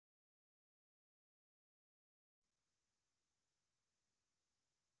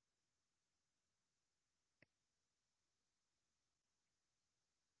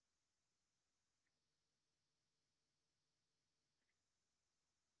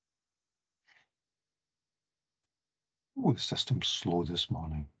Oh, the system's slow this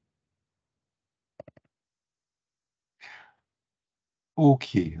morning.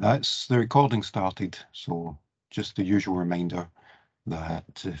 Okay, that's the recording started. So just the usual reminder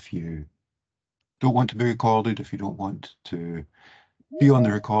that if you don't want to be recorded, if you don't want to be on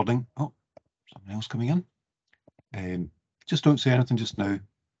the recording, oh, someone else coming in. Just don't say anything just now.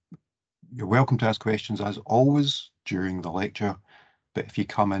 You're welcome to ask questions as always during the lecture, but if you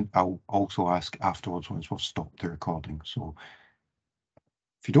come in, I'll also ask afterwards once we've stopped the recording. So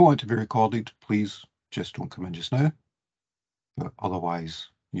if you don't want to be recorded, please just don't come in just now. But otherwise,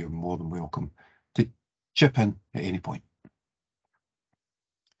 you're more than welcome to chip in at any point.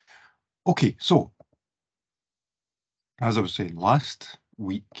 Okay, so as I was saying, last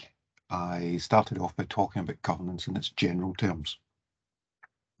week I started off by talking about governance in its general terms.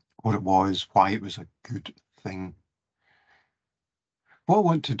 What it was, why it was a good thing. What I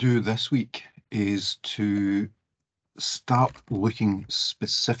want to do this week is to start looking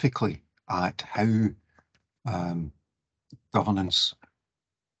specifically at how governance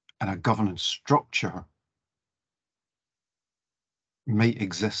and a governance structure might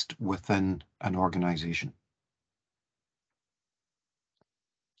exist within an organization.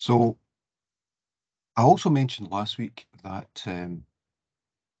 So I also mentioned last week that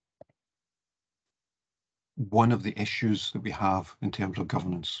one of the issues that we have in terms of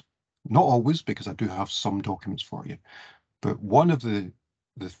governance, not always, because I do have some documents for you, but one of the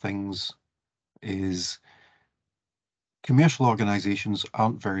things is commercial organizations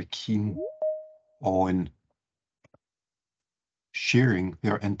aren't very keen on sharing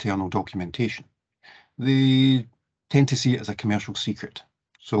their internal documentation. They tend to see it as a commercial secret.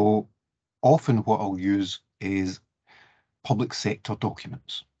 So often what I'll use is public sector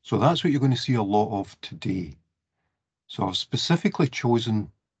documents. So that's what you're going to see a lot of today. So I've specifically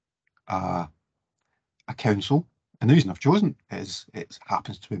chosen a council, and the reason I've chosen is it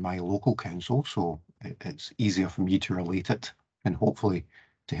happens to be my local council, so it's easier for me to relate it and hopefully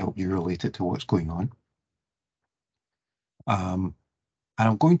to help you relate it to what's going on. And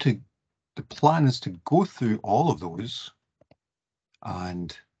the plan is to go through all of those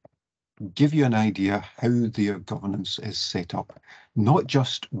and give you an idea how their governance is set up, not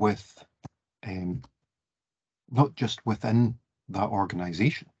just within that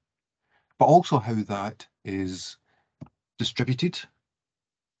organization, but also how that is distributed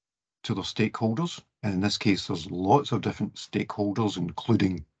to their stakeholders. And in this case, there's lots of different stakeholders,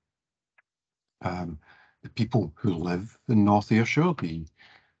 including the people who live in North Ayrshire, the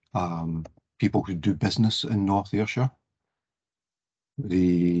people who do business in North Ayrshire,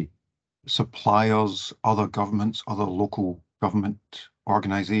 the suppliers, other governments, other local government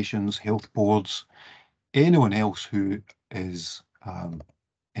organisations, health boards, anyone else who is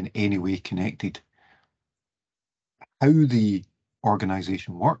in any way connected. How the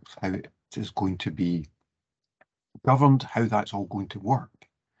organisation works, how it is going to be governed, how that's all going to work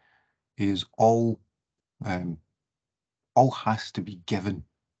is all has to be given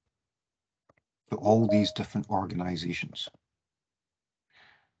to all these different organisations.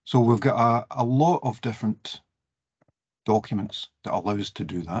 So we've got a lot of different documents that allow us to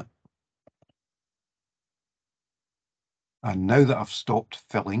do that. And now that I've stopped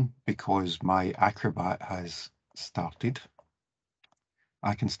filling because my Acrobat has started,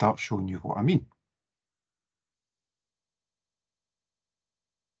 I can start showing you what I mean.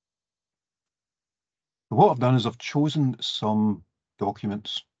 So what I've done is I've chosen some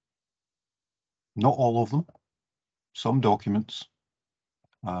documents, not all of them, some documents,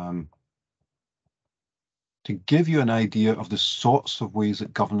 to give you an idea of the sorts of ways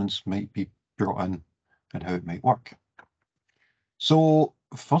that governance might be brought in and how it might work. So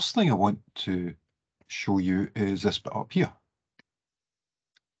first thing I want to show you is this bit up here.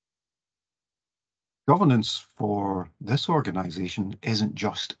 Governance for this organisation isn't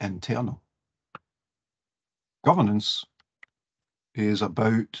just internal. Governance is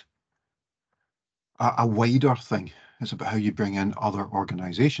about a wider thing. It's about how you bring in other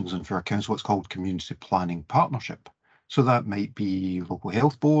organisations, and for a council it's called community planning partnership. So that might be local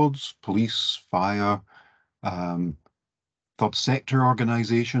health boards, police, fire, third sector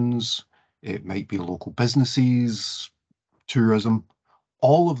organisations, it might be local businesses, tourism.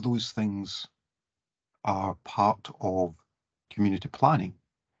 All of those things are part of community planning,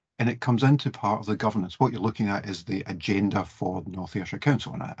 and it comes into part of the governance. What you're looking at is the agenda for the North Ayrshire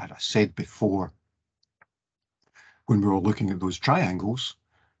Council, and I said before when we were looking at those triangles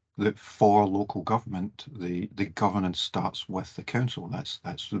that for local government the governance starts with the council. That's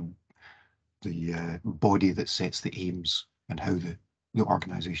the body that sets the aims and how the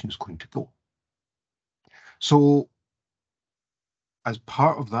organisation is going to go. So as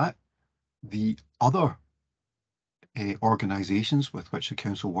part of that, the other organisations with which the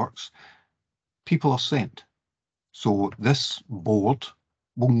council works, people are sent. So this board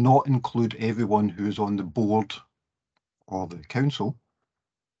will not include everyone who is on the board or the council,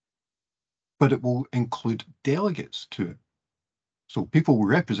 but it will include delegates to it. So people will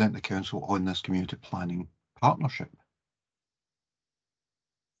represent the council on this community planning partnership.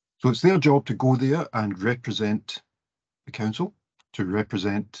 So it's their job to go there and represent the council, to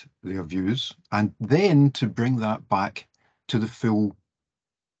represent their views, and then to bring that back to the full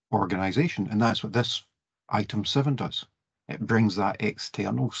organisation. And that's what this item 7 does. It brings that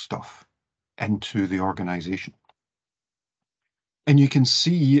external stuff into the organisation. And you can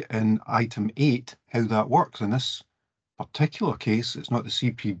see in item 8 how that works. In this particular case, it's not the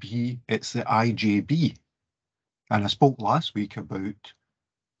CPB, it's the IJB. And I spoke last week about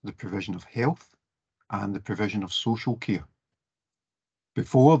the provision of health and the provision of social care.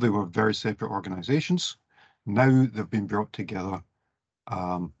 Before, they were very separate organisations. Now they've been brought together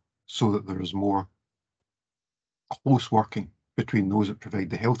so that there is more close working between those that provide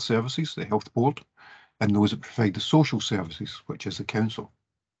the health services, the health board, and those that provide the social services, which is the council.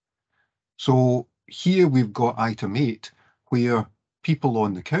 So here we've got item 8, where people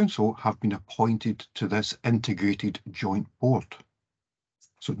on the council have been appointed to this integrated joint board.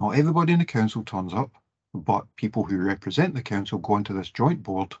 So not everybody in the council turns up, but people who represent the council go into this joint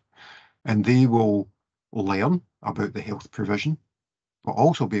board, and they will learn about the health provision, but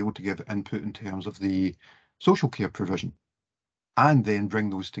also be able to give input in terms of the social care provision, and then bring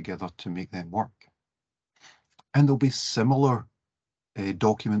those together to make them work. And there'll be similar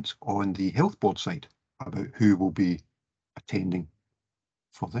documents on the health board side about who will be attending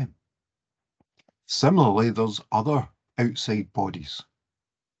for them. Similarly, there's other outside bodies.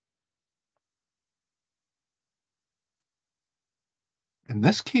 In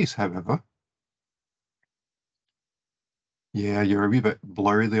this case, however, yeah, you're a wee bit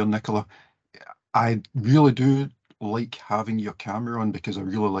blurry there, Nicola. I really do like having your camera on because I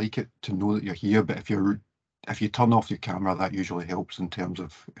really like it to know that you're here. But if you turn off your camera, that usually helps in terms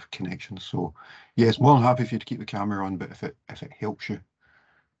of connection. So yes, more than happy for you to keep the camera on, but if it helps you,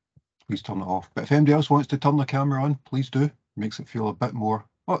 please turn it off. But if anybody else wants to turn the camera on, please do. It makes it feel a bit more.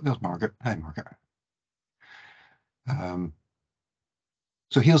 Oh, there's Margaret. Hi, Margaret.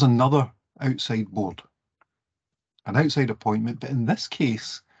 So here's another outside board, an outside appointment, but in this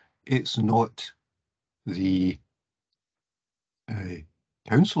case, it's not the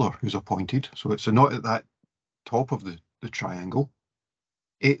councillor who's appointed. So it's not at that top of the triangle.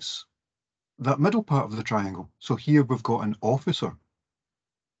 It's that middle part of the triangle. So here we've got an officer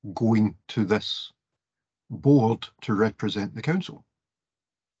going to this board to represent the council.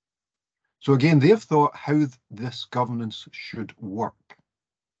 So again, they've thought how this governance should work.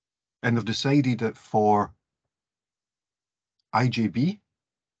 And they've decided that for IJB,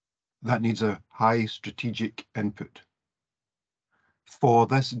 that needs a high strategic input. For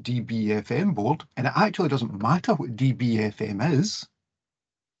this DBFM board, and it actually doesn't matter what DBFM is,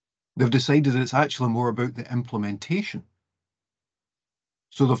 they've decided that it's actually more about the implementation.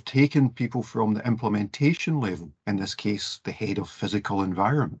 So they've taken people from the implementation level, in this case, the head of physical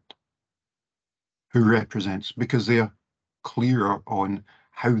environment, who represents, because they're clearer on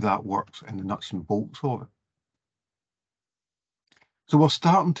how that works and the nuts and bolts of it. So we're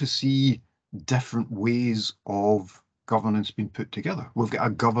starting to see different ways of governance being put together. We've got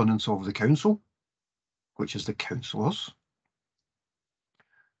a governance of the council, which is the councillors.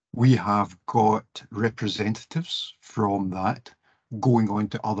 We have got representatives from that going on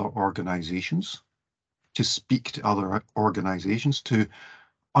to other organisations to speak to other organisations to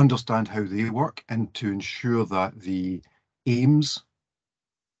understand how they work and to ensure that the aims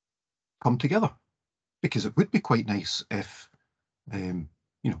come together. Because it would be quite nice if,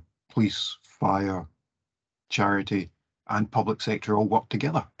 police, fire, charity, and public sector all work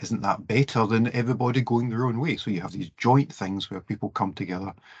together. Isn't that better than everybody going their own way? So you have these joint things where people come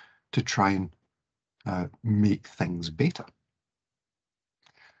together to try and make things better.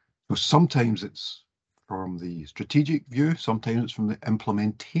 So sometimes it's from the strategic view, sometimes it's from the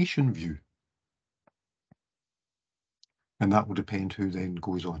implementation view. And that will depend who then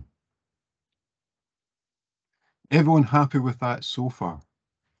goes on. Everyone happy with that so far?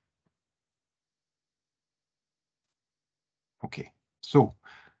 Okay, so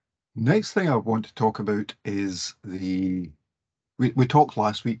next thing I want to talk about is we talked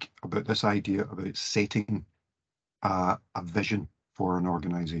last week about this idea about setting a vision for an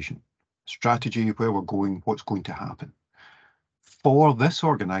organisation, strategy, where we're going, what's going to happen. For this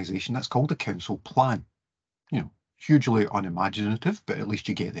organisation, that's called the council plan. hugely unimaginative, but at least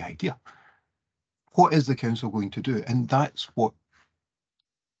you get the idea. What is the council going to do? And that's what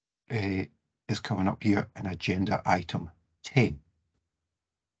is coming up here in agenda item 10.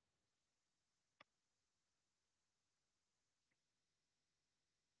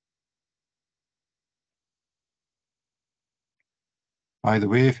 By the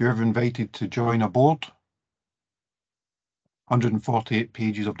way, if you're ever invited to join a board, 148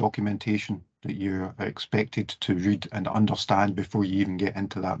 pages of documentation that you're expected to read and understand before you even get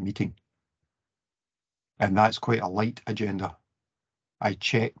into that meeting. And that's quite a light agenda. I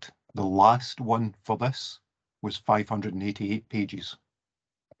checked, the last one for this was 588 pages.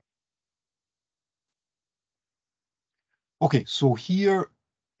 Okay, so here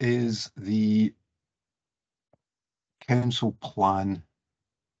is the council plan.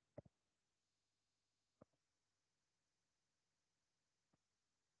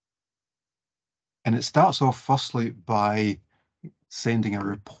 And it starts off firstly by sending a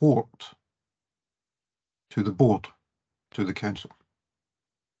report to the board, to the council.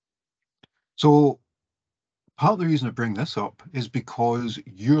 So part of the reason I bring this up is because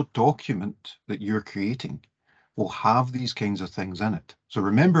your document that you're creating will have these kinds of things in it. So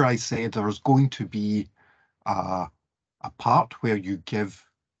remember I said there's going to be a part where you give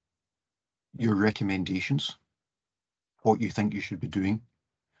your recommendations, what you think you should be doing.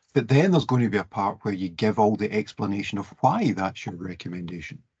 But then there's going to be a part where you give all the explanation of why that's your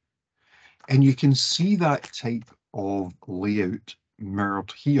recommendation. And you can see that type of layout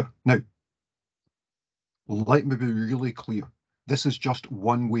mirrored here. Now, let me be really clear. This is just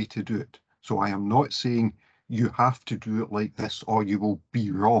one way to do it. So I am not saying you have to do it like this or you will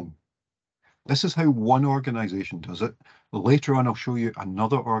be wrong. This is how one organization does it. Later on, I'll show you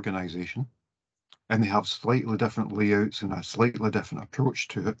another organization, and they have slightly different layouts and a slightly different approach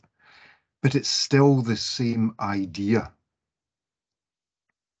to it, but it's still the same idea.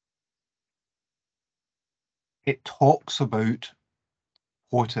 It talks about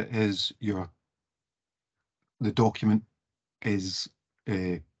what it is the document is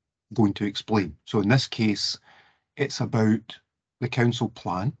going to explain. So in this case, it's about the council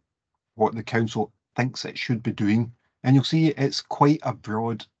plan, what the council thinks it should be doing, and you'll see it's quite a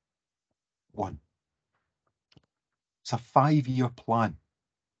broad one. It's a 5-year plan.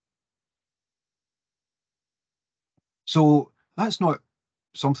 So that's not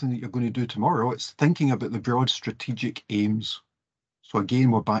something that you're going to do tomorrow. It's thinking about the broad strategic aims. So again,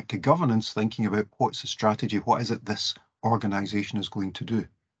 we're back to governance, thinking about what's the strategy, what is it this organisation is going to do.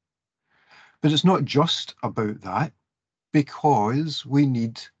 But it's not just about that, because we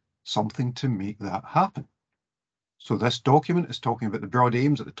need something to make that happen. So this document is talking about the broad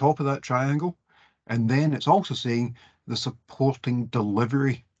aims at the top of that triangle, and then it's also saying the supporting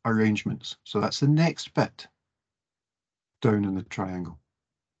delivery arrangements. So that's the next bit down in the triangle.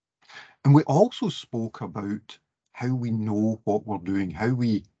 And we also spoke about how we know what we're doing, how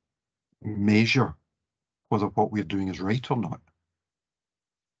we measure whether what we're doing is right or not.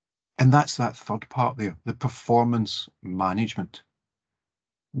 And that's that third part there, the performance management.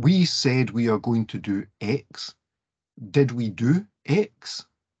 We said we are going to do X. Did we do X?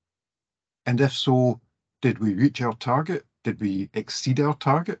 And if so, did we reach our target? Did we exceed our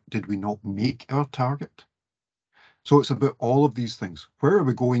target? Did we not make our target? So it's about all of these things. Where are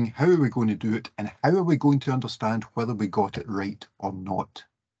we going? How are we going to do it? And how are we going to understand whether we got it right or not?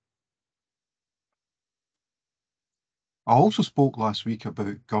 I also spoke last week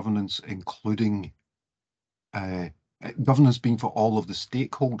about governance, including governance being for all of the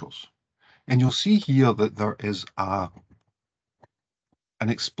stakeholders. And you'll see here that there is an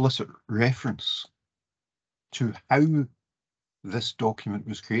explicit reference to how this document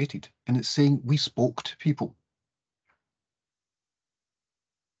was created. And it's saying we spoke to people.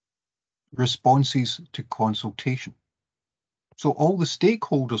 Responses to consultation. So all the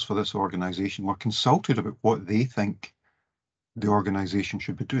stakeholders for this organisation were consulted about what they think the organisation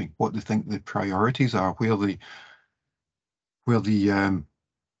should be doing, what they think the priorities are, where the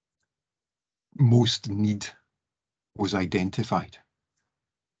most need was identified.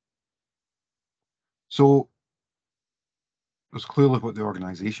 So there's clearly what the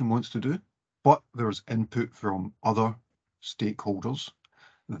organisation wants to do, but there's input from other stakeholders.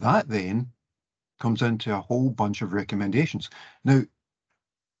 That then comes into a whole bunch of recommendations. Now,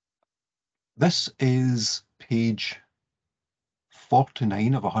 this is page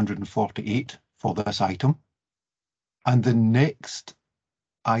 49 of 148 for this item. And the next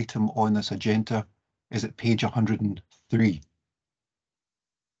item on this agenda is at page 103.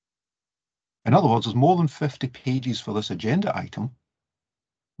 In other words, there's more than 50 pages for this agenda item,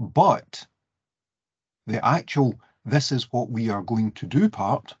 but the actual this is what we are going to do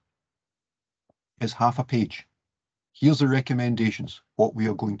part is half a page. Here's the recommendations, what we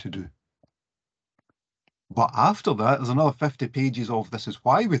are going to do. But after that, there's another 50 pages of this is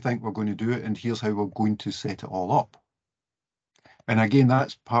why we think we're going to do it, and here's how we're going to set it all up. And again,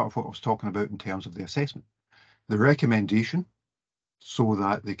 that's part of what I was talking about in terms of the assessment. The recommendation, so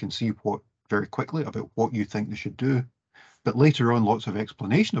that they can see what very quickly about what you think they should do. But later on, lots of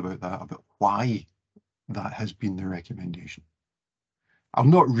explanation about that, about why that has been the recommendation. I'll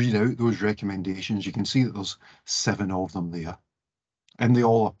not read out those recommendations. You can see that there's 7 of them there, and they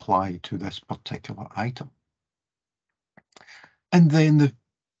all apply to this particular item. And then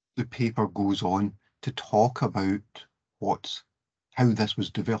the paper goes on to talk about how this was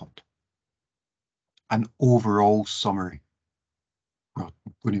developed. An overall summary. We're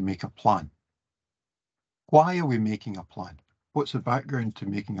going to make a plan. Why are we making a plan? What's the background to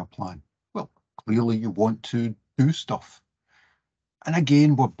making a plan? Well, clearly you want to do stuff. And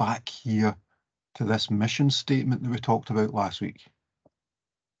again, we're back here to this mission statement that we talked about last week.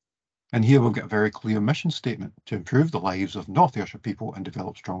 And here we've got a very clear mission statement: to improve the lives of North Ayrshire people and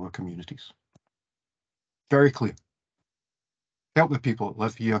develop stronger communities. Very clear. Help the people that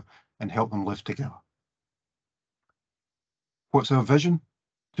live here and help them live together. What's our vision?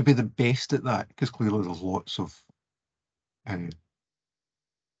 To be the best at that, because clearly there's lots of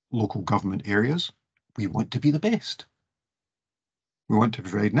local government areas. We want to be the best. We want to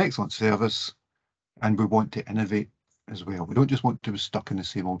provide an excellent service, and we want to innovate as well. We don't just want to be stuck in the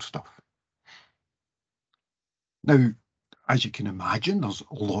same old stuff. Now, as you can imagine, there's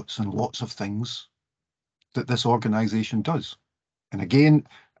lots and lots of things that this organisation does. And again,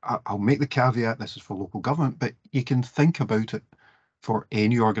 I'll make the caveat, this is for local government, but you can think about it for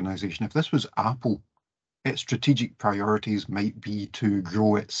any organisation. If this was Apple, its strategic priorities might be to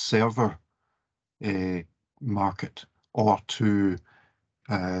grow its server market, or to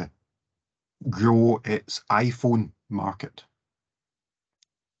grow its iPhone market.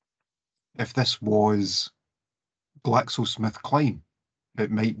 If this was GlaxoSmithKline,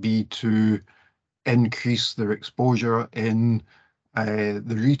 it might be to increase their exposure in the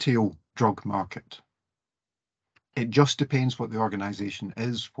retail drug market. It just depends what the organisation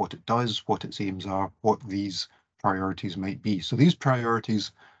is, what it does, what its aims are, what these priorities might be. So these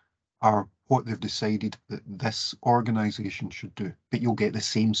priorities are what they've decided that this organisation should do, but you'll get the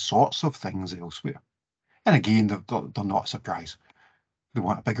same sorts of things elsewhere. And again, they're not a surprise. They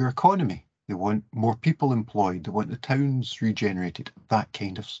want a bigger economy. They want more people employed. They want the towns regenerated, that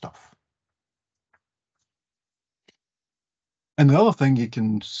kind of stuff. And the other thing you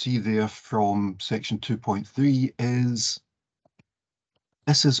can see there from section 2.3 is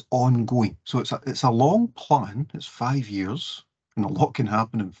this is ongoing. So it's a long plan. It's 5 years, and a lot can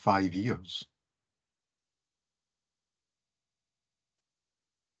happen in 5 years.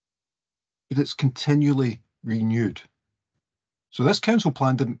 But it's continually renewed. So this council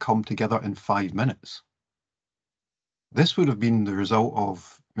plan didn't come together in 5 minutes. This would have been the result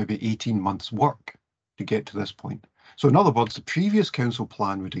of maybe 18 months' work to get to this point. So in other words, the previous council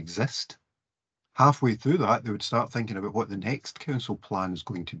plan would exist. Halfway through that, they would start thinking about what the next council plan is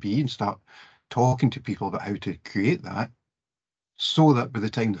going to be and start talking to people about how to create that, so that by the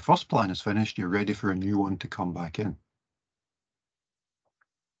time the first plan is finished, you're ready for a new one to come back in.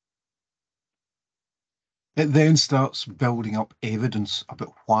 It then starts building up evidence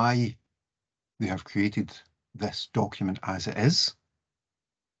about why they have created this document as it is,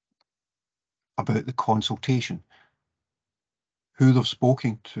 about the consultation, who they've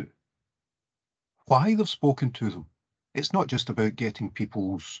spoken to, why they've spoken to them. It's not just about getting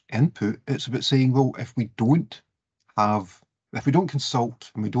people's input, it's about saying, well, if we don't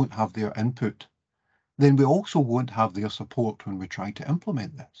consult and we don't have their input, then we also won't have their support when we try to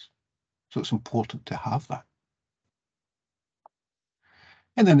implement this. So it's important to have that.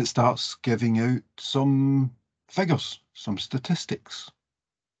 And then it starts giving out some figures, some statistics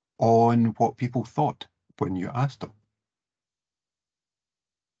on what people thought when you asked them.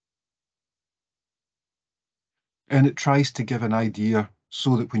 And it tries to give an idea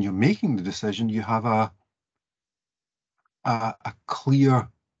so that when you're making the decision, you have a clear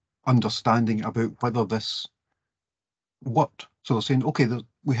understanding about whether this worked. So they're saying, okay,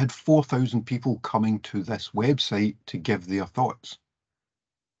 we had 4,000 people coming to this website to give their thoughts.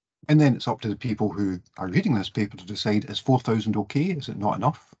 And then it's up to the people who are reading this paper to decide, is 4,000 okay? Is it not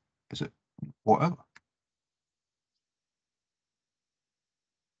enough? Is it whatever?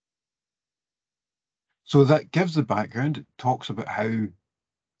 So that gives the background. It talks about how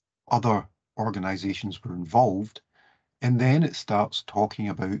other organisations were involved. And then it starts talking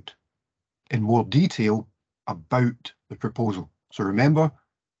about, in more detail, about the proposal. So remember,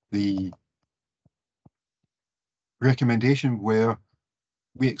 the recommendation where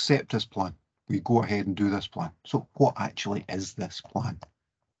we accept this plan, we go ahead and do this plan. So what actually is this plan?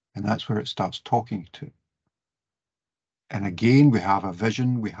 And that's where it starts talking to. And again, we have a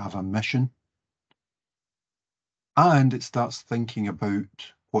vision, we have a mission, and it starts thinking about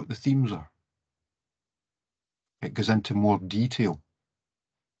what the themes are. It goes into more detail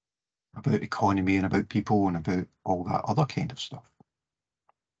about economy and about people and about all that other kind of stuff.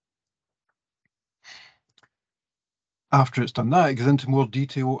 After it's done that, it goes into more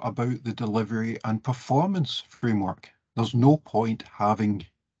detail about the delivery and performance framework. There's no point having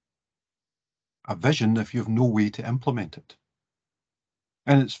a vision if you have no way to implement it.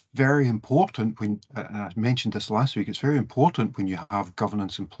 And it's very important when, and I mentioned this last week, it's very important when you have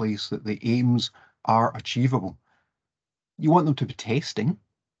governance in place that the aims are achievable. You want them to be testing.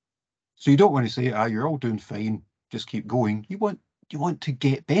 So you don't want to say, you're all doing fine, just keep going. You want to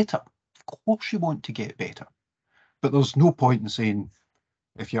get better. Of course you want to get better. But there's no point in saying,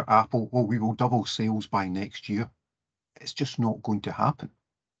 if you're Apple, oh, we will double sales by next year. It's just not going to happen.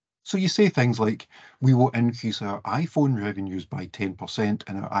 So you say things like, we will increase our iPhone revenues by 10%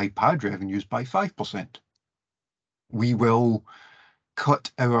 and our iPad revenues by 5%. We will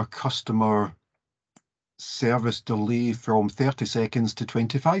cut our customer service delay from 30 seconds to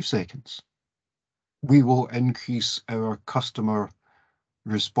 25 seconds. We will increase our customer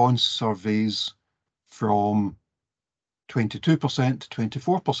response surveys from 22% to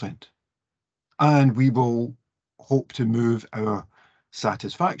 24%. And we will hope to move our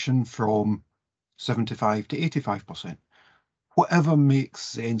satisfaction from 75 to 85%. Whatever makes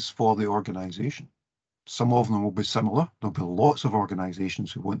sense for the organisation. Some of them will be similar. There'll be lots of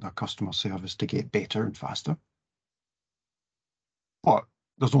organisations who want their customer service to get better and faster. But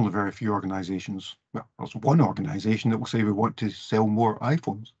there's only very few organisations. Well, there's one organisation that will say we want to sell more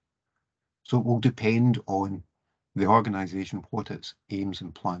iPhones. So it will depend on the organisation, what its aims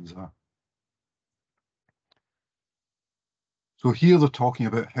and plans are. So here they're talking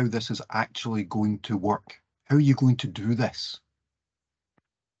about how this is actually going to work. How are you going to do this?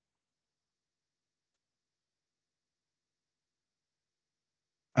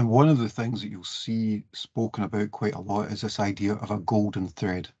 And one of the things that you'll see spoken about quite a lot is this idea of a golden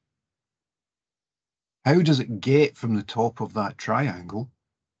thread. How does it get from the top of that triangle,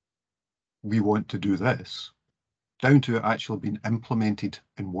 we want to do this, down to it actually being implemented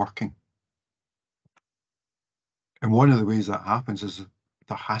and working? And one of the ways that happens is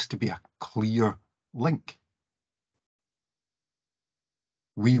there has to be a clear link.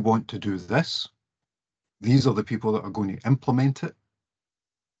 We want to do this. These are the people that are going to implement it.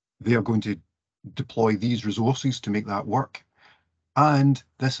 They are going to deploy these resources to make that work. And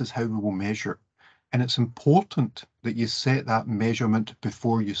this is how we will measure it. And it's important that you set that measurement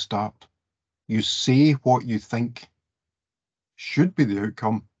before you start. You say what you think should be the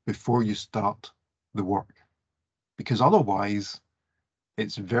outcome before you start the work. Because otherwise,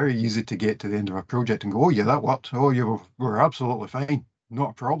 it's very easy to get to the end of a project and go, oh yeah, that worked. Oh, we're absolutely fine.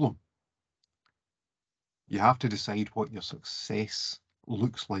 Not a problem. You have to decide what your success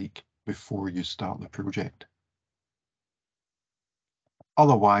looks like before you start the project.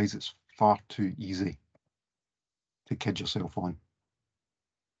 Otherwise, it's far too easy to kid yourself on.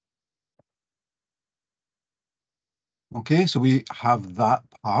 Okay, so we have that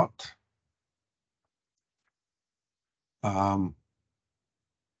part.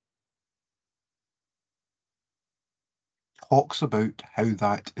 Talks about how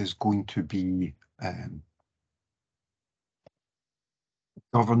that is going to be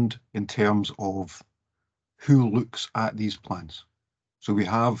governed in terms of who looks at these plans. So we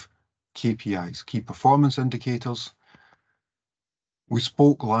have KPIs, key performance indicators. We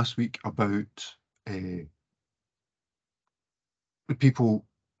spoke last week about the people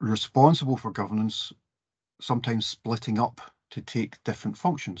responsible for governance sometimes splitting up to take different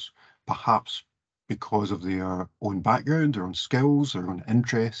functions, perhaps because of their own background, their own skills, their own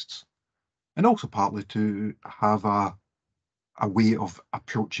interests, and also partly to have a way of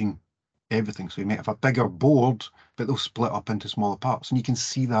approaching everything. So you might have a bigger board, but they'll split up into smaller parts. And you can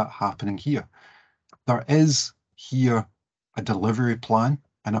see that happening here. There is here a delivery plan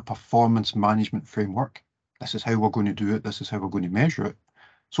and a performance management framework. This is how we're going to do it. This is how we're going to measure it.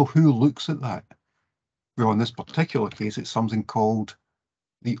 So who looks at that? Well, in this particular case, it's something called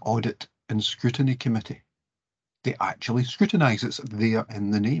the Audit and Scrutiny Committee. They actually scrutinise. It's there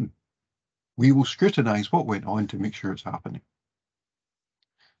in the name. We will scrutinise what went on to make sure it's happening.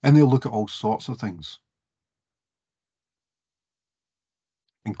 And they'll look at all sorts of things,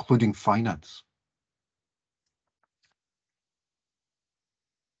 including finance.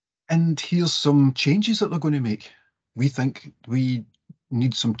 And here's some changes that they're going to make. We think we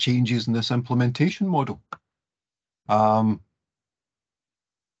need some changes in this implementation model. Under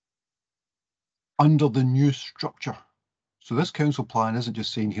the new structure. So this council plan isn't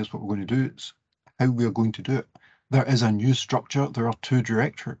just saying here's what we're going to do, it's how we're going to do it. There is a new structure, there are 2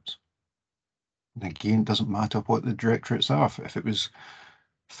 directorates. And again, it doesn't matter what the directorates are. If it was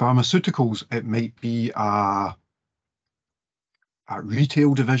pharmaceuticals, it might be a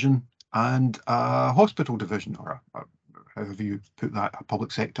retail division and a hospital division, or however you put that, a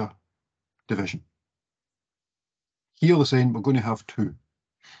public sector division. Here they're saying we're going to have 2.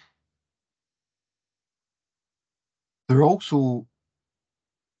 They're also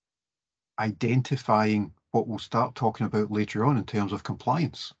identifying what we'll start talking about later on in terms of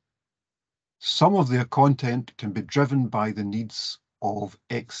compliance. Some of their content can be driven by the needs of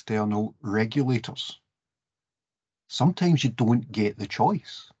external regulators. Sometimes you don't get the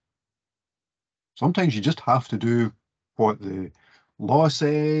choice. Sometimes you just have to do what the law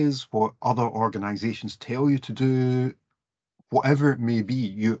says, what other organizations tell you to do, whatever it may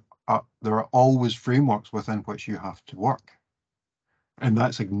be. There are always frameworks within which you have to work. And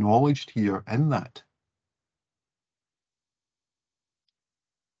that's acknowledged here in that.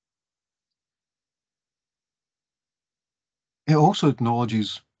 It also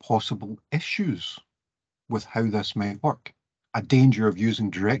acknowledges possible issues with how this might work. A danger of using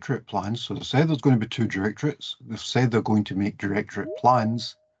directorate plans. So they said there's going to be 2 directorates. They've said they're going to make directorate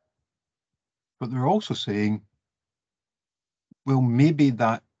plans. But they're also saying, well, maybe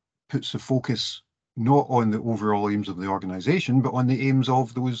that puts the focus not on the overall aims of the organisation, but on the aims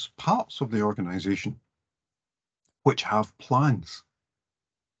of those parts of the organisation which have plans.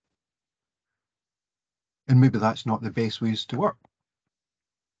 And maybe that's not the best ways to work.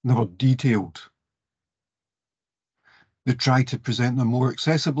 They were detailed. They tried to present them more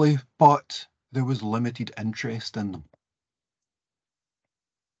accessibly, but there was limited interest in them.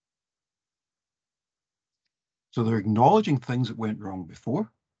 So they're acknowledging things that went wrong before,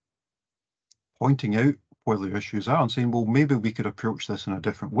 pointing out where the issues are and saying, well, maybe we could approach this in a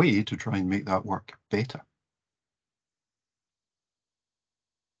different way to try and make that work better.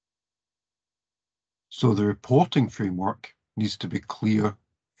 So the reporting framework needs to be clear,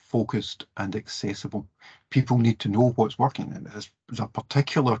 focused, and accessible. People need to know what's working. And there's a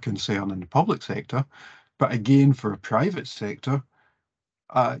particular concern in the public sector, but again, for a private sector,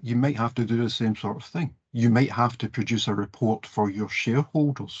 you might have to do the same sort of thing. You might have to produce a report for your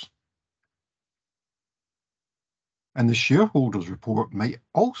shareholders. And the shareholders report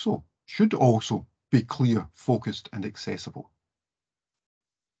should also be clear, focused, and accessible,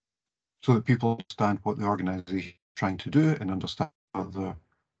 so that people understand what the organisation is trying to do and understand whether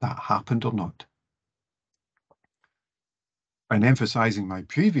that happened or not. And emphasising my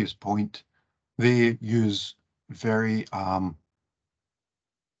previous point, they use very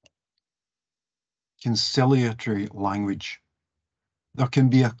conciliatory language. There can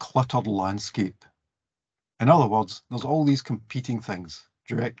be a cluttered landscape. In other words, there's all these competing things: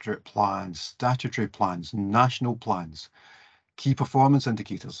 directorate plans, statutory plans, national plans, key performance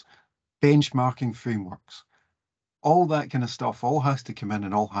indicators, benchmarking frameworks, all that kind of stuff all has to come in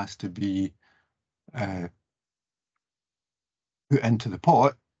and all has to be put into the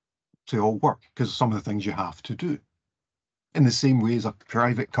pot to all work, because some of the things you have to do. In the same way as a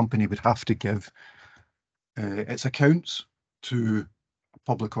private company would have to give its accounts to a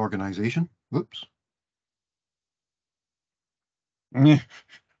public organisation. Whoops.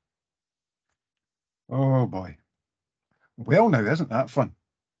 Oh boy. Well, now, isn't that fun?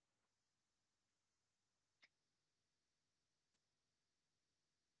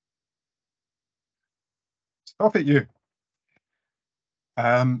 Stop it, you.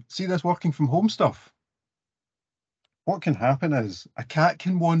 See this working from home stuff? What can happen is a cat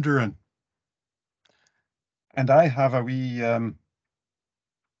can wander in. And I have a wee, I've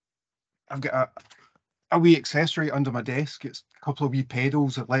got a wee accessory under my desk. It's a couple of wee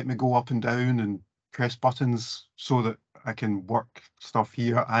pedals that let me go up and down and press buttons so that I can work stuff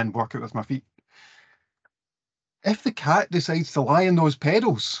here and work it with my feet. If the cat decides to lie in those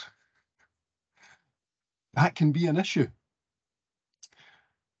pedals, that can be an issue.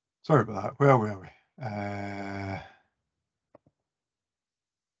 Sorry about that. Where were we?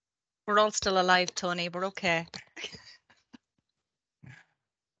 We're all still alive, Tony. We're okay.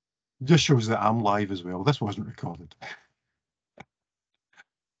 Just shows that I'm live as well. This wasn't recorded.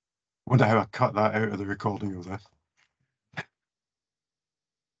 Wonder how I cut that out of the recording of this.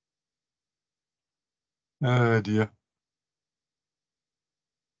 Oh dear.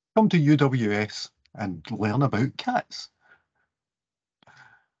 Come to UWS and learn about cats.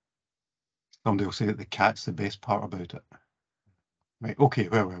 Somebody will say that the cat's the best part about it. Right, okay,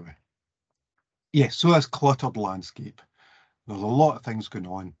 where? Yes, so this cluttered landscape. There's a lot of things going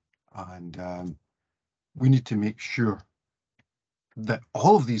on, and we need to make sure that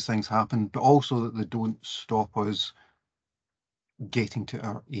all of these things happen, but also that they don't stop us getting to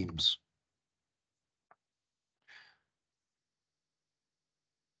our aims.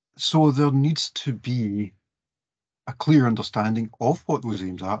 So there needs to be a clear understanding of what those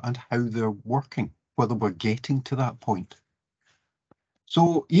aims are and how they're working, whether we're getting to that point.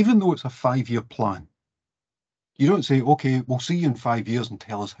 So even though it's a 5-year plan, you don't say, okay, we'll see you in 5 years and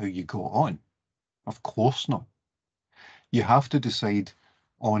tell us how you go on. Of course not. You have to decide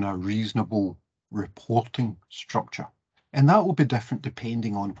on a reasonable reporting structure. And that will be different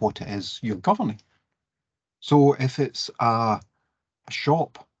depending on what it is you're governing. So if it's a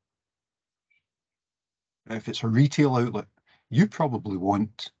shop, if it's a retail outlet, you probably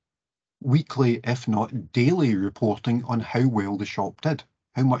want weekly, if not daily, reporting on how well the shop did.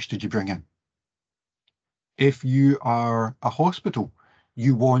 How much did you bring in? If you are a hospital,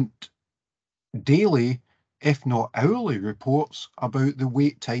 you want daily, if not hourly, reports about the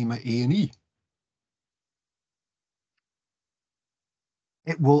wait time at A&E.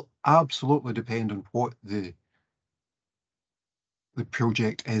 It will absolutely depend on what the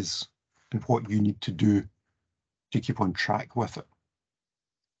project is and what you need to do to keep on track with it.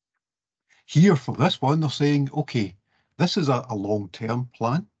 Here for this one, they're saying, okay, this is a long-term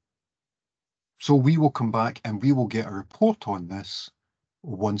plan. So we will come back and we will get a report on this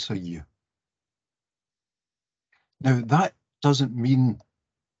once a year. Now, that doesn't mean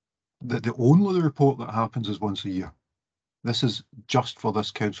that the only report that happens is once a year. This is just for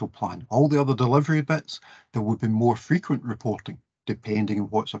this council plan. All the other delivery bits, there would be more frequent reporting, depending on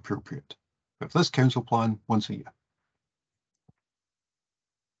what's appropriate. But for this council plan, once a year.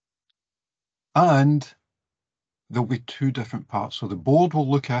 And there'll be two different parts. So the board will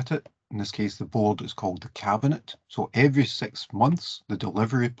look at it. In this case, the board is called the cabinet. So every 6 months, the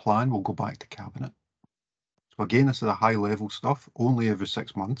delivery plan will go back to cabinet. So again, this is a high level stuff, only every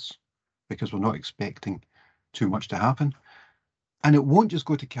 6 months, because we're not expecting too much to happen. And it won't just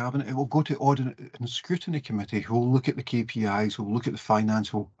go to cabinet, it will go to audit and scrutiny committee, who will look at the KPIs, who will look at the finance,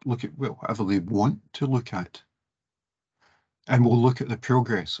 who will look at whatever they want to look at. And we'll look at the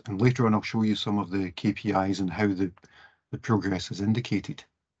progress. And later on, I'll show you some of the KPIs and how the progress is indicated.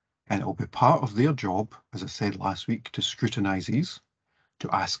 And it'll be part of their job, as I said last week, to scrutinise these, to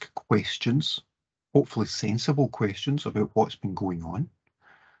ask questions, hopefully sensible questions about what's been going on,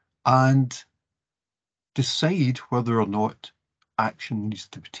 and decide whether or not action needs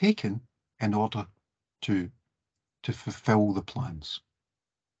to be taken in order to fulfil the plans.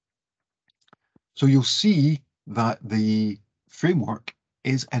 So you'll see that the framework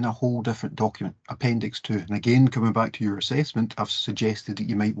is in a whole different document, Appendix 2. And again, coming back to your assessment, I've suggested that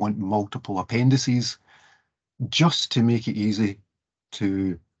you might want multiple appendices just to make it easy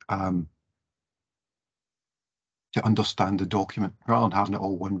to understand the document, rather than having it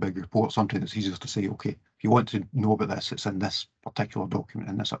all one big report. Sometimes it's easier to say, okay, if you want to know about this, it's in this particular document,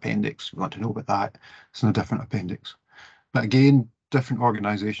 in this appendix. If you want to know about that, it's in a different appendix. But again, different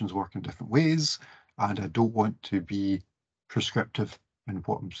organisations work in different ways, and I don't want to be prescriptive in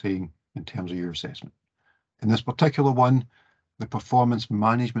what I'm saying in terms of your assessment. In this particular one, the performance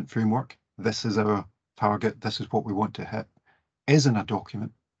management framework, this is our target, this is what we want to hit, is in a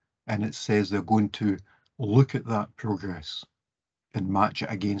document, and it says they're going to look at that progress and match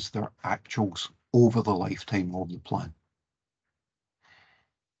it against their actuals over the lifetime of the plan.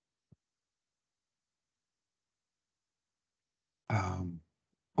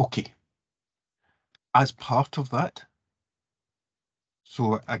 Okay, as part of that,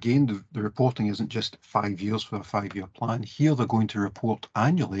 so again, the reporting isn't just 5 years for a 5-year plan. Here they're going to report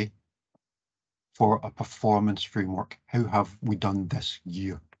annually for a performance framework. How have we done this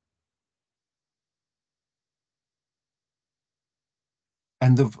year?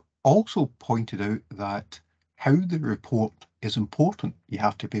 And they've also pointed out that how the report is important. You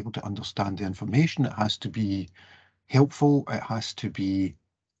have to be able to understand the information. It has to be helpful. It has to be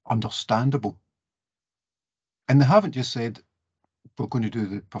understandable. And they haven't just said, we're going to do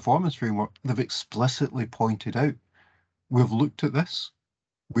the performance framework. They've explicitly pointed out, we've looked at this.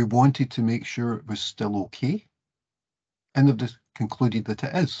 We wanted to make sure it was still okay. And they've just concluded that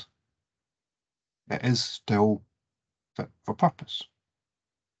it is. It is still fit for purpose.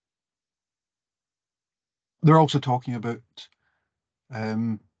 They're also talking about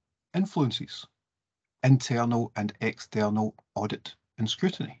influences, internal and external audit and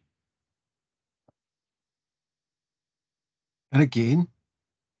scrutiny. And again,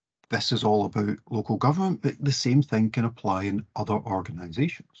 this is all about local government, but the same thing can apply in other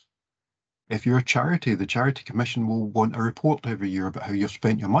organisations. If you're a charity, the Charity Commission will want a report every year about how you've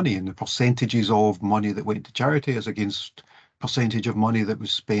spent your money and the percentages of money that went to charity as against percentage of money that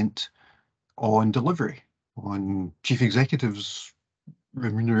was spent on delivery, on chief executives'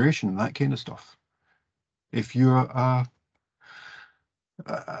 remuneration, that kind of stuff. If you're a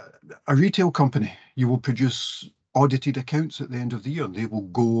retail company, you will produce audited accounts at the end of the year. They will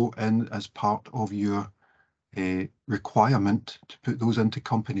go in as part of your requirement to put those into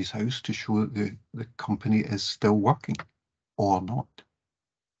Companies House to show that the company is still working or not.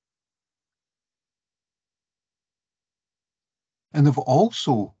 And they've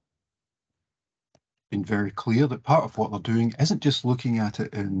also been very clear that part of what they're doing isn't just looking at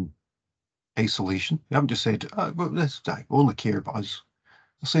it in isolation. They haven't just said, well, this I only care about us.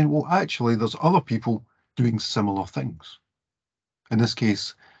 They're saying, well, actually, there's other people doing similar things. In this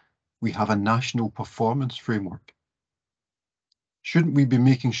case, we have a national performance framework. Shouldn't we be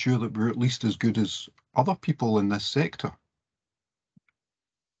making sure that we're at least as good as other people in this sector?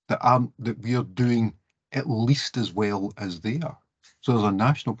 That we are doing at least as well as they are. So there's a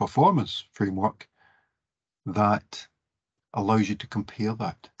national performance framework that allows you to compare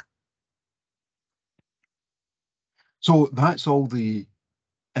that. So that's all the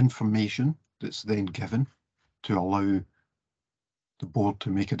information that's then given to allow the board to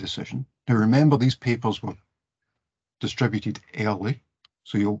make a decision. Now remember, these papers were distributed early,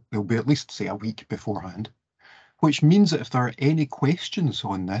 so they'll be at least, say, a week beforehand, which means that if there are any questions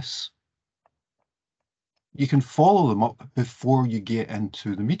on this, you can follow them up before you get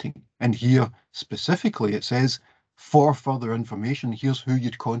into the meeting. And here specifically it says, for further information, here's who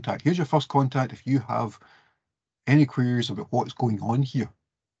you'd contact. Here's your first contact if you have any queries about what's going on here.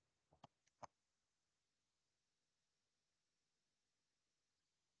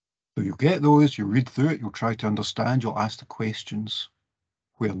 So you'll get those, you read through it, you'll try to understand, you'll ask the questions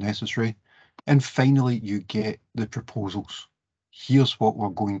where necessary. And finally, you get the proposals. Here's what we're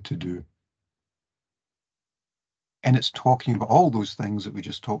going to do. And it's talking about all those things that we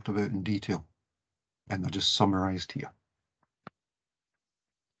just talked about in detail. And they're just summarised here.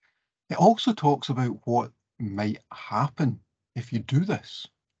 It also talks about what might happen if you do this.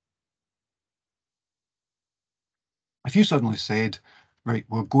 If you suddenly said, right,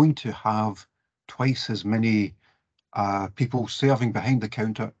 we're going to have twice as many people serving behind the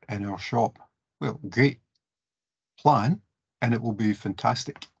counter in our shop. Well, great plan, and it will be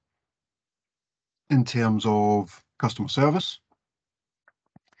fantastic in terms of customer service,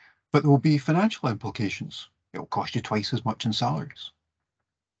 but there will be financial implications. It will cost you twice as much in salaries.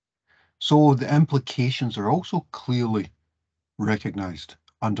 So the implications are also clearly recognised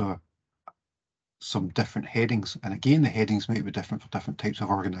under some different headings. And again, the headings might be different for different types of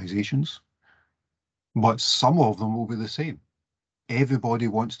organisations, but some of them will be the same. Everybody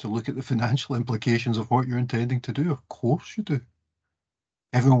wants to look at the financial implications of what you're intending to do. Of course you do.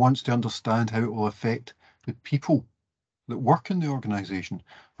 Everyone wants to understand how it will affect the people that work in the organisation,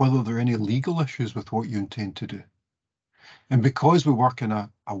 whether there are any legal issues with what you intend to do. And because we work in a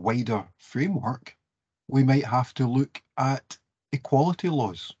wider framework, we might have to look at equality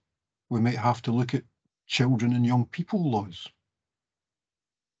laws. We might have to look at children and young people laws.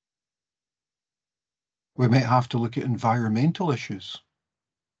 We might have to look at environmental issues.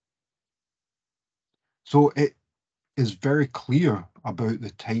 So it is very clear about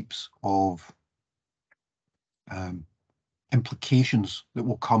the types of implications that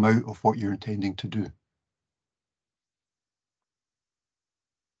will come out of what you're intending to do.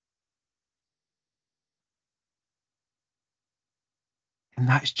 And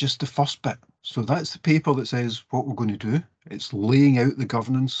that's just the first bit. So that's the paper that says what we're going to do. It's laying out the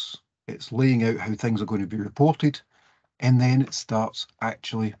governance. It's laying out how things are going to be reported. And then it starts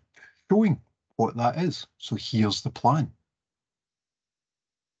actually showing what that is. So here's the plan.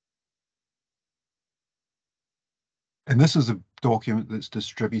 And this is a document that's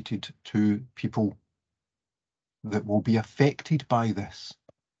distributed to people that will be affected by this.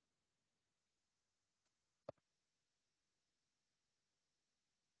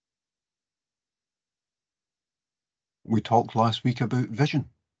 We talked last week about vision,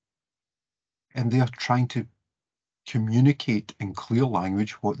 and they are trying to communicate in clear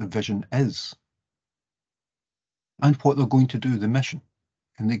language what the vision is and what they're going to do, the mission,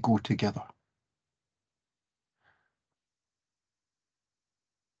 and they go together.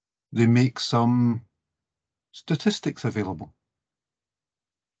 They make some statistics available,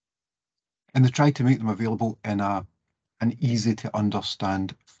 and they try to make them available in an easy to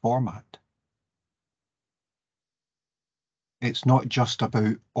understand format. It's not just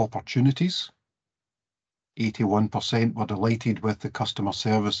about opportunities. 81% were delighted with the customer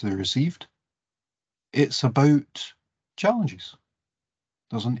service they received. It's about challenges.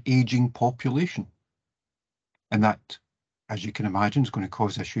 There's an aging population. And that, as you can imagine, is going to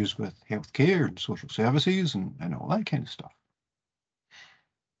cause issues with healthcare and social services and all that kind of stuff.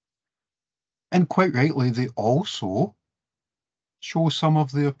 And quite rightly, they also show some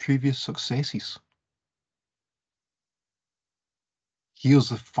of their previous successes.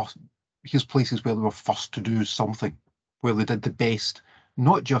 Here's places where they were first to do something, where they did the best,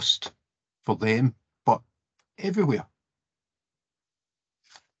 not just for them, but everywhere.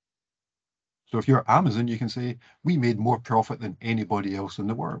 So if you're Amazon, you can say, we made more profit than anybody else in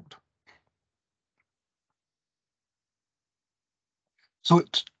the world. So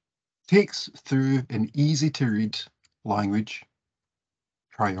it takes through an easy to read language,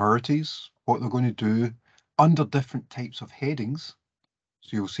 priorities, what they're going to do under different types of headings.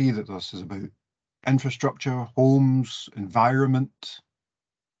 So you'll see that this is about infrastructure, homes, environment,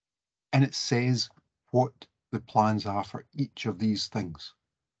 and it says what the plans are for each of these things.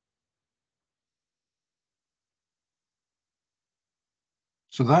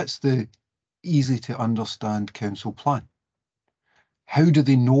 So that's the easy to understand council plan. How do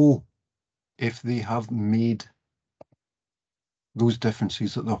they know if they have made those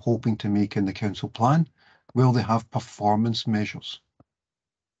differences that they're hoping to make in the council plan? Well, they have performance measures.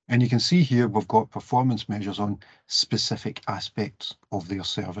 And you can see here we've got performance measures on specific aspects of their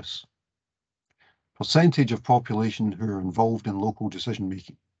service. Percentage of population who are involved in local decision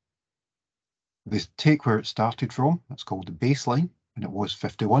making. They take where it started from, that's called the baseline, and it was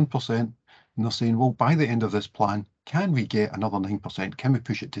 51%. And they're saying, well, by the end of this plan, can we get another 9%? Can we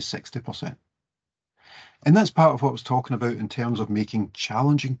push it to 60%? And that's part of what I was talking about in terms of making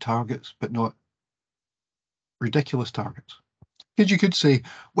challenging targets, but not ridiculous targets. Because you could say,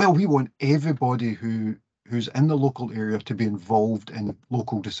 well, we want everybody who's in the local area to be involved in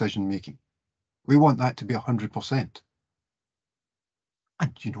local decision making. We want that to be 100%.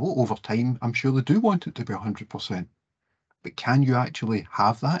 And over time, I'm sure they do want it to be 100%. But can you actually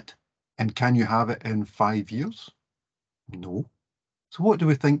have that? And can you have it in 5 years? No. So what do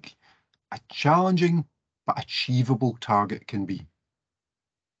we think a challenging but achievable target can be?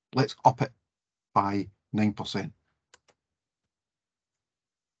 Let's up it by 9%.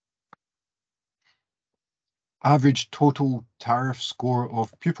 Average total tariff score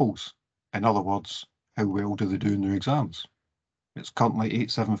of pupils. In other words, how well do they do in their exams? It's currently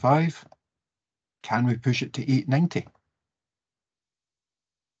 875. Can we push it to 890?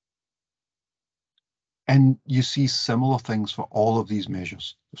 And you see similar things for all of these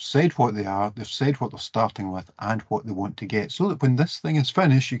measures. They've said what they are, they've said what they're starting with and what they want to get, so that when this thing is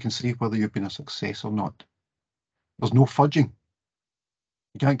finished, you can see whether you've been a success or not. There's no fudging.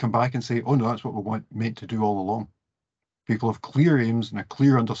 You can't come back and say, oh no, that's what we meant to do all along. People have clear aims and a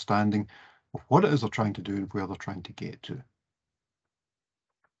clear understanding of what it is they're trying to do and where they're trying to get to.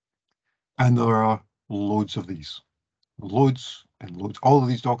 And there are loads of these. Loads and loads. All of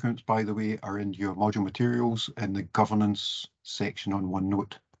these documents, by the way, are in your module materials in the governance section on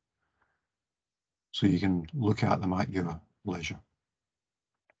OneNote. So you can look at them at your leisure.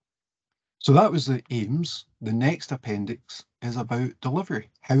 So that was the aims. The next appendix is about delivery.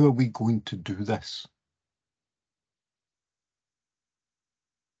 How are we going to do this?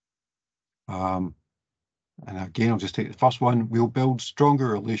 And again, I'll just take the first one. We'll build stronger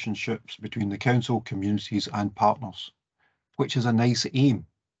relationships between the council, communities and partners, which is a nice aim.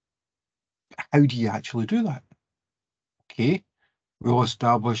 How do you actually do that? Okay, we'll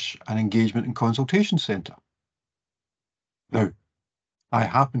establish an engagement and consultation centre. Now, I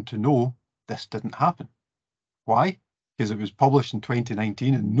happen to know this didn't happen. Why? Because it was published in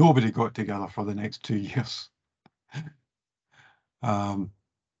 2019 and nobody got together for the next 2 years.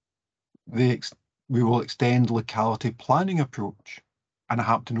 We will extend locality planning approach. And I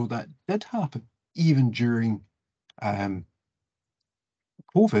happen to know that did happen. Even during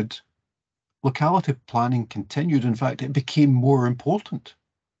COVID, locality planning continued. In fact, it became more important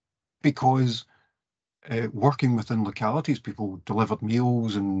because working within localities, people delivered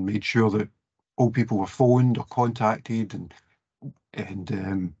meals and made sure that all people were phoned or contacted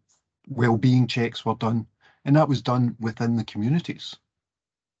and well-being checks were done. And that was done within the communities.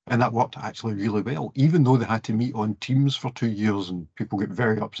 And that worked actually really well, even though they had to meet on Teams for 2 years and people get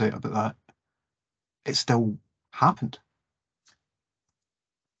very upset about that. It still happened.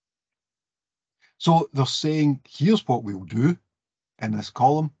 So they're saying, here's what we'll do in this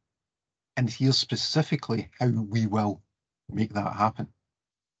column, and here's specifically how we will make that happen.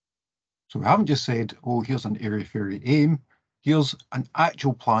 So we haven't just said, oh, here's an airy-fairy aim. Here's an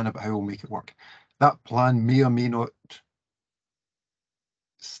actual plan about how we'll make it work. That plan may or may not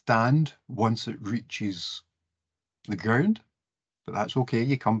stand once it reaches the ground, but that's okay.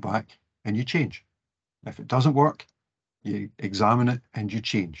 You come back and you change. If it doesn't work, you examine it and you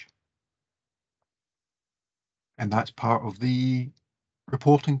change. And that's part of the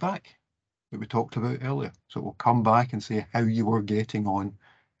reporting back that we talked about earlier. So we'll come back and say how you were getting on.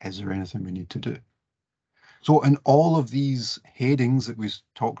 Is there anything we need to do? So in all of these headings that we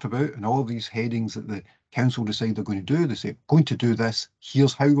talked about, and all of these headings that the council decide they're going to do, they say, going to do this,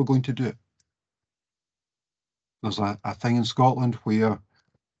 here's how we're going to do it. There's a thing in Scotland where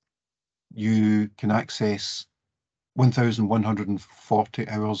you can access 1,140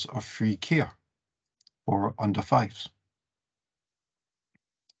 hours of free care for under fives,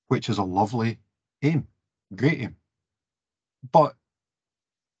 which is a lovely aim, great aim. But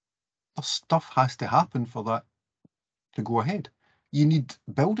the stuff has to happen for that to go ahead. You need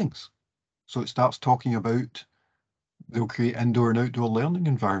buildings. So it starts talking about they'll create indoor and outdoor learning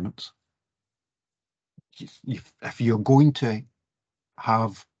environments. If you're going to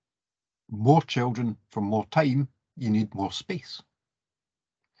have more children for more time, you need more space.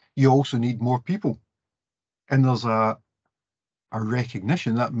 You also need more people. And there's a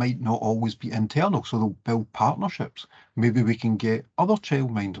recognition that might not always be internal. So they'll build partnerships. Maybe we can get other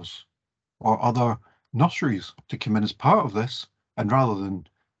childminders or other nurseries to come in as part of this. And rather than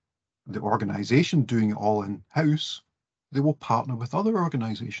the organisation doing it all in-house, they will partner with other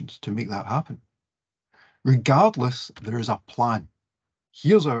organisations to make that happen. Regardless, there is a plan.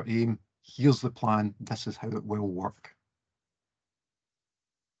 Here's our aim. Here's the plan. This is how it will work.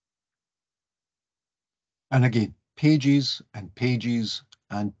 And again, pages and pages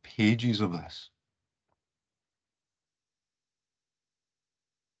and pages of this.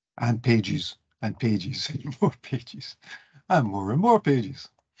 And pages and pages and more pages and more pages.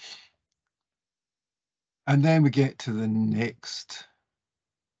 And then we get to the next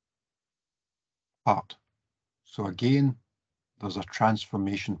part. So again, there's a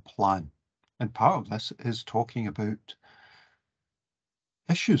transformation plan. And part of this is talking about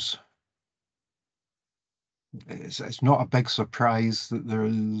issues. It's not a big surprise that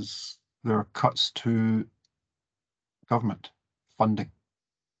there are cuts to government funding,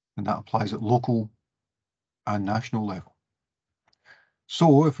 and that applies at local and national level.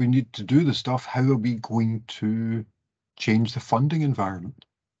 So if we need to do the stuff, how are we going to change the funding environment?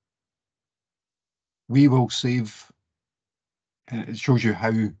 We will save, and it shows you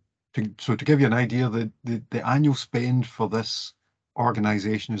how so to give you an idea, the annual spend for this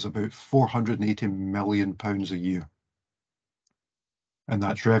organisation is about £480 million a year. And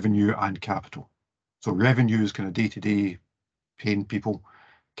that's revenue and capital. So revenue is kind of day-to-day paying people.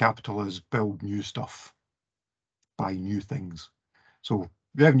 Capital is build new stuff, buy new things. So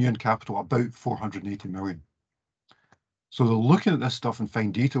revenue and capital about 480 million. So they're looking at this stuff in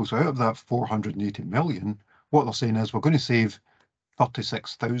fine detail. So out of that 480 million, what they're saying is we're going to save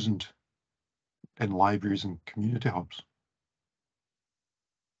 36,000 in libraries and community hubs.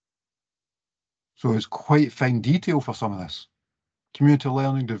 So it's quite fine detail for some of this. Community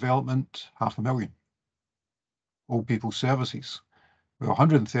learning development, 500,000. Old people services, well,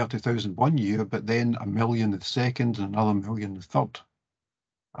 130,000 one year, but then 1 million the second and another 1 million the third,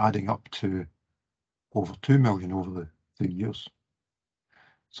 adding up to over 2 million over the years.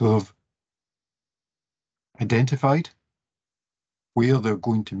 So they've identified where they're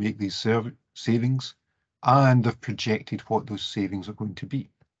going to make these savings, and they've projected what those savings are going to be.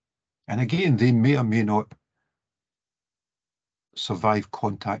 And again, they may or may not survive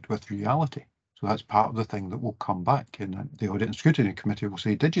contact with reality. So that's part of the thing that will come back, and the Audit and Scrutiny Committee will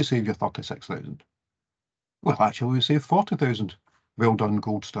say, did you save your 36,000? Well, actually, we saved 40,000. Well done,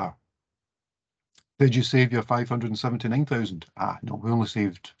 Gold Star. Did you save your 579,000? Ah, no, we only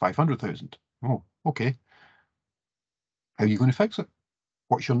saved 500,000. Oh, okay. How are you going to fix it?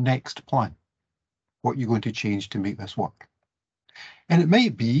 What's your next plan? What are you going to change to make this work? And it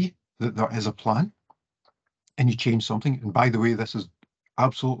might be that there is a plan and you change something. And by the way, this is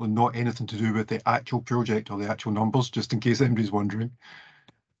absolutely not anything to do with the actual project or the actual numbers, just in case anybody's wondering.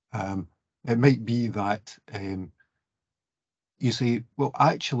 It might be that you say, well,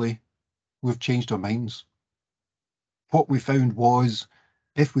 actually, we've changed our minds. What we found was,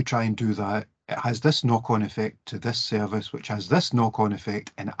 if we try and do that, it has this knock-on effect to this service, which has this knock-on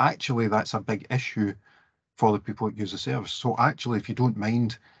effect, and actually that's a big issue for the people that use the service. So actually, if you don't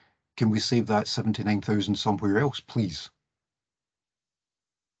mind, can we save that 79,000 somewhere else, please?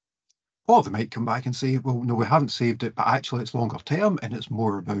 Or they might come back and say, well, no, we haven't saved it, but actually it's longer term and it's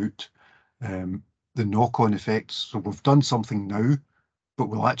more about the knock-on effects. So we've done something now, but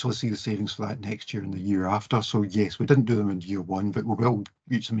we'll actually see the savings for that next year and the year after. So yes, we didn't do them in year one, but we will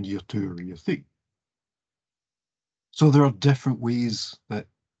reach them in year 2 or year 3. So there are different ways that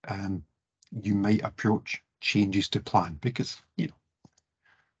you might approach changes to plan, because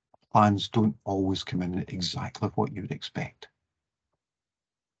plans don't always come in at exactly what you would expect.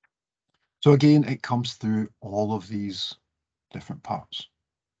 So again, it comes through all of these different parts.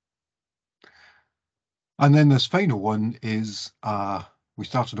 And then this final one is, we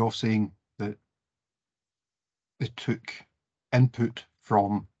started off saying that it took input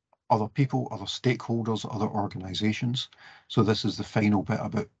from other people, other stakeholders, other organisations. So this is the final bit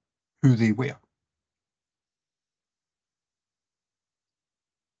about who they were.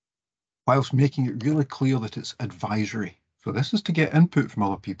 Whilst making it really clear that it's advisory. So this is to get input from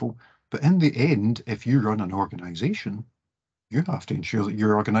other people, but in the end, if you run an organisation, you have to ensure that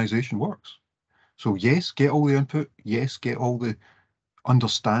your organisation works. So yes, get all the input, yes, get all the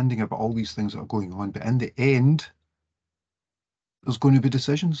understanding about all these things that are going on, but in the end, there's going to be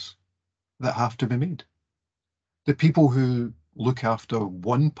decisions that have to be made. The people who look after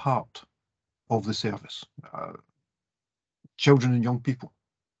one part of the service, children and young people,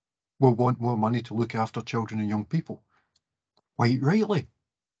 will want more money to look after children and young people. Quite rightly.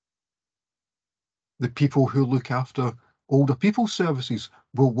 The people who look after older people's services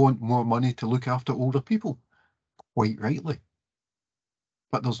will want more money to look after older people. Quite rightly.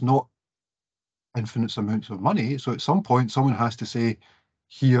 But there's not infinite amounts of money. So at some point, someone has to say,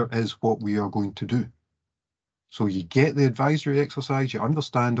 here is what we are going to do. So you get the advisory exercise, you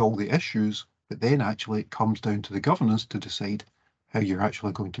understand all the issues, but then actually it comes down to the governance to decide how you're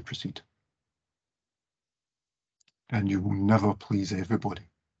actually going to proceed. And you will never please everybody.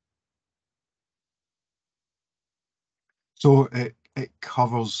 So it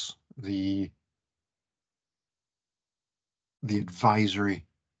covers the advisory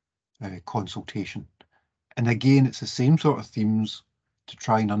consultation. And again, it's the same sort of themes to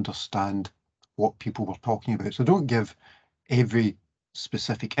try and understand what people were talking about. So don't give every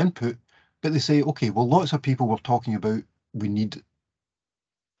specific input, but they say, okay, well, lots of people were talking about we need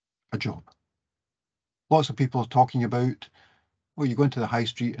a job. Lots of people are talking about, well, you go into the high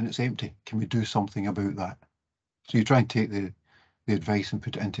street and it's empty. Can we do something about that? So you try and take the advice and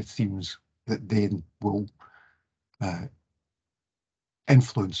put it into themes that then will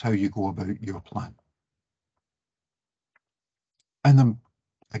influence how you go about your plan. And then,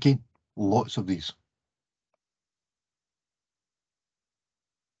 again, lots of these.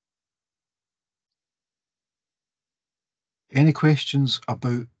 Any questions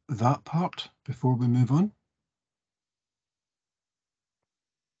about that part before we move on?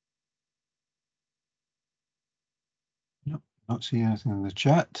 Nope, not seeing anything in the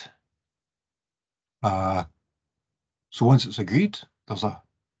chat. So once it's agreed, there's a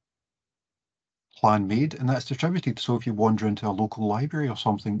plan made and that's distributed. So if you wander into a local library or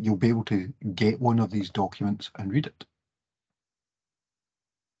something, you'll be able to get one of these documents and read it.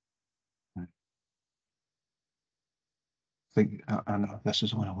 I think, and this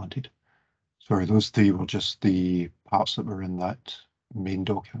is the one I wanted. Sorry, those three were just the parts that were in that main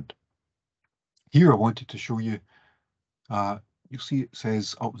document. Here I wanted to show you, you'll see it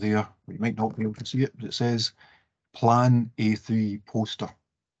says up there, you might not be able to see it, but it says Plan A3 poster.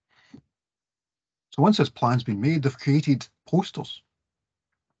 So once this plan's been made, they've created posters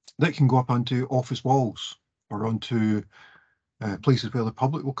that can go up onto office walls or onto places where the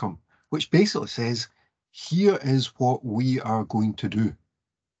public will come, which basically says, here is what we are going to do.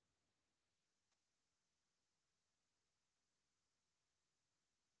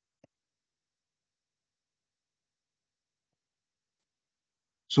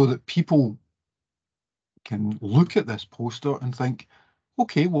 So that people can look at this poster and think,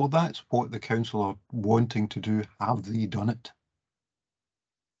 okay, well, that's what the council are wanting to do. Have they done it?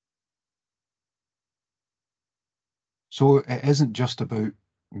 So it isn't just about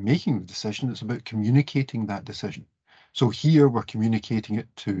making the decision, it's about communicating that decision. So here we're communicating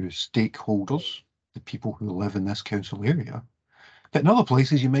it to stakeholders, the people who live in this council area. But in other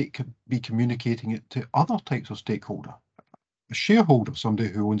places, you might be communicating it to other types of stakeholder. A shareholder, somebody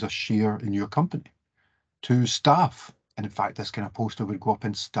who owns a share in your company, to staff. And in fact, this kind of poster would go up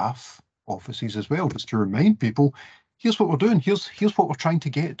in staff offices as well, just to remind people, here's what we're doing, here's what we're trying to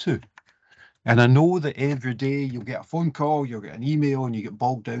get to. And I know that every day you'll get a phone call, you'll get an email, and you get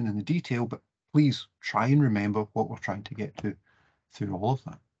bogged down in the detail, but please try and remember what we're trying to get to through all of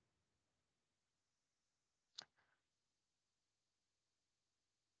that.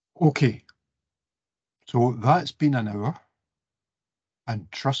 Okay, so that's been an hour,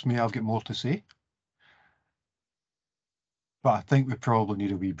 and trust me, I've got more to say. but I think we probably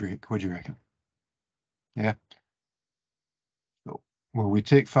need a wee break. What do you reckon? Yeah. So will we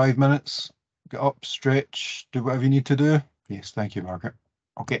take 5 minutes? Get up, stretch, do whatever you need to do? Yes, thank you, Margaret.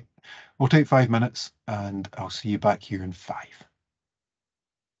 Okay, we'll take 5 minutes and I'll see you back here in 5.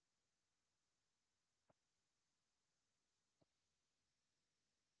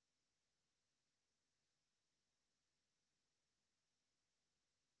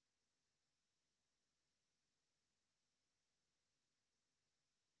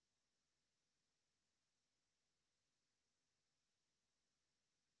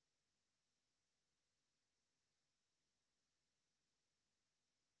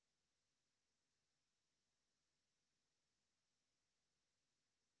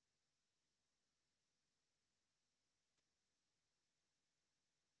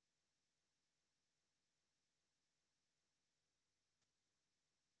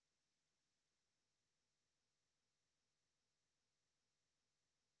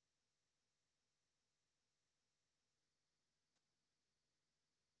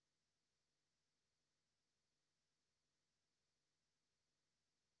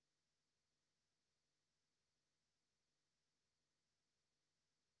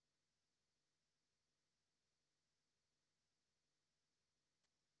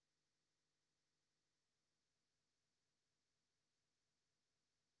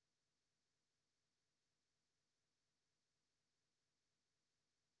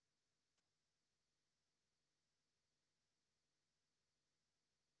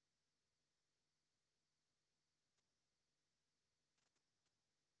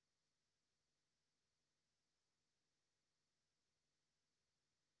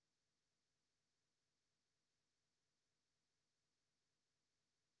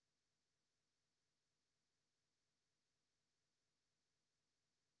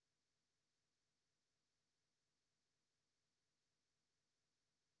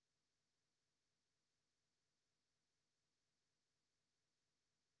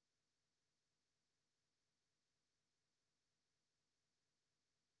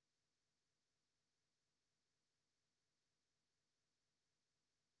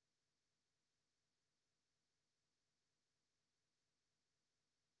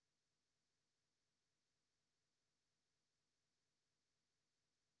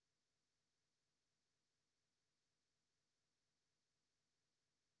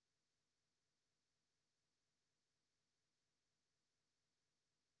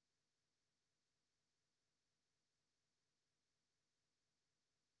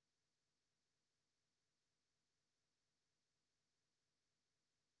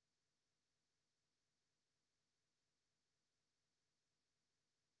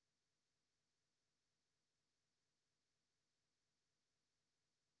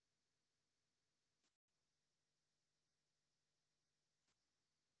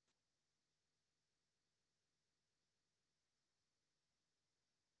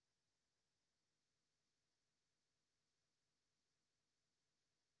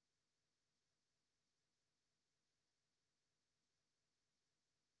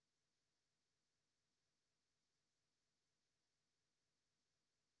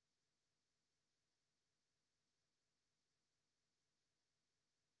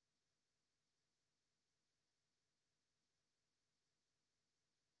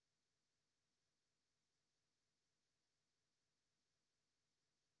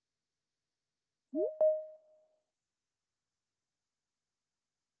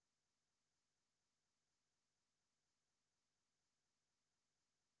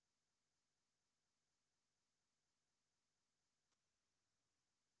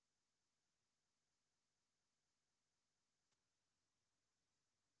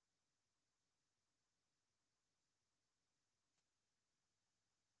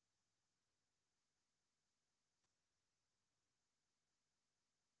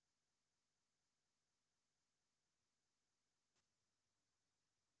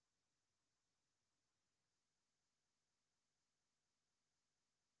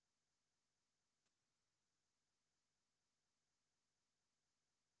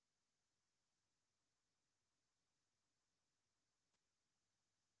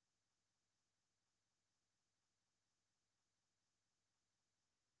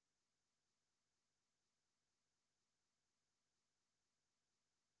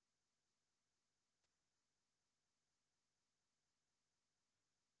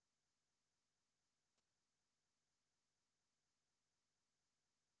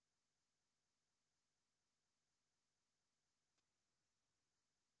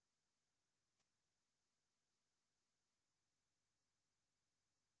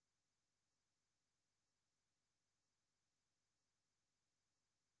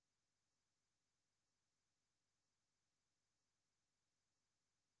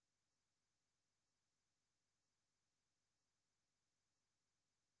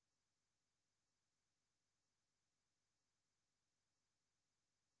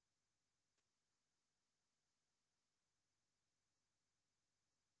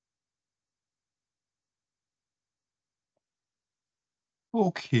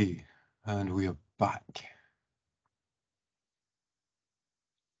 Okay, and we are back.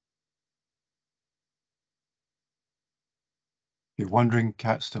 You're wondering,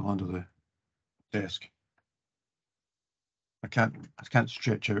 Kat's still under the desk. I can't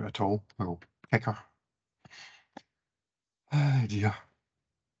stretch out at all. I'll kick her. Oh dear.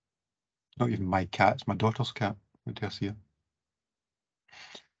 Not even my cat, it's my daughter's cat. What do I see?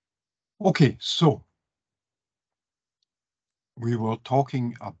 Okay, so we were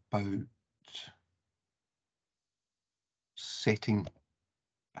talking about setting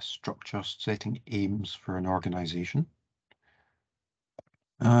a structure, setting aims for an organization.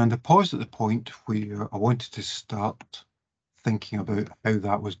 And I paused at the point where I wanted to start thinking about how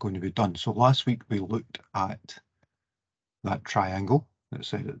that was going to be done. So last week we looked at that triangle that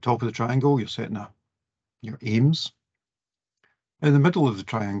said at the top of the triangle, you're setting your aims. In the middle of the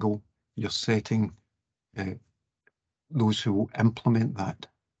triangle, you're setting those who will implement that,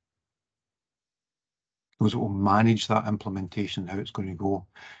 those that will manage that implementation, how it's going to go.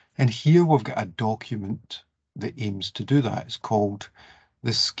 And here we've got a document that aims to do that. It's called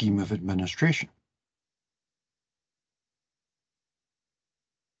the Scheme of Administration.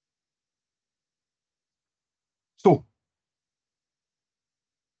 So,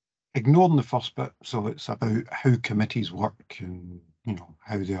 ignoring the first bit, so it's about how committees work and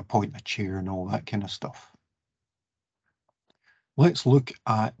how they appoint a chair and all that kind of stuff. Let's look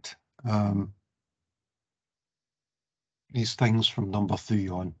at these things from number 3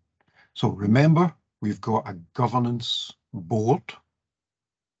 on. So remember, we've got a governance board,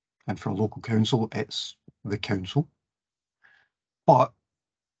 and for a local council, it's the council. But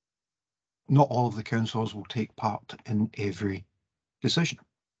not all of the councillors will take part in every decision.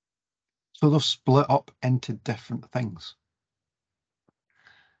 So they're split up into different things.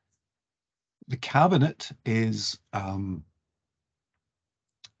 The cabinet is, in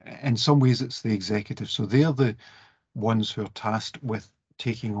some ways, it's the executive. So they're the ones who are tasked with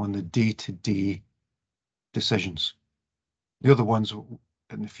taking on the day-to-day decisions. They're the ones,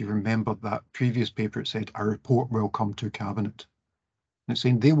 and if you remember that previous paper, it said a report will come to cabinet. And it's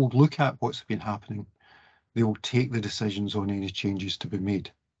saying they will look at what's been happening. They will take the decisions on any changes to be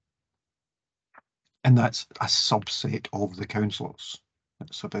made. And that's a subset of the councillors.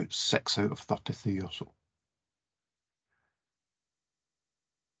 It's about 6 out of 33 or so.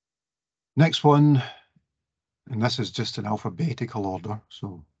 Next one, and this is just in alphabetical order.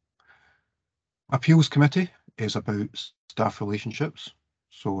 So appeals committee is about staff relationships.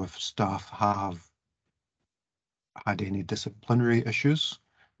 So if staff have had any disciplinary issues,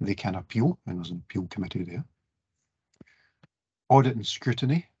 they can appeal, and there's an appeal committee there. Audit and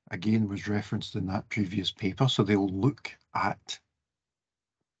scrutiny, again, was referenced in that previous paper. So they'll look at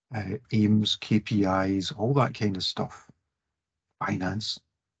aims, KPIs, all that kind of stuff, finance,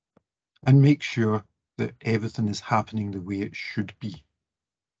 and make sure that everything is happening the way it should be.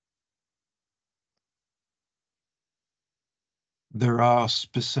 There are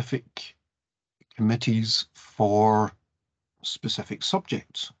specific committees for specific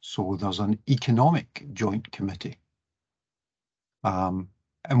subjects. So there's an economic joint committee. And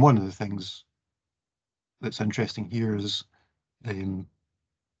one of the things that's interesting here is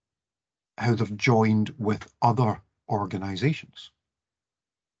how they've joined with other organisations.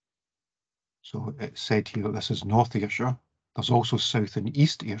 So it said here that this is North Ayrshire. There's also South and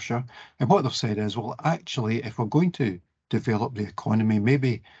East Ayrshire. And what they've said is, well, actually, if we're going to develop the economy,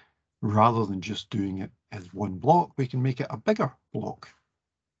 maybe rather than just doing it as one block, we can make it a bigger block.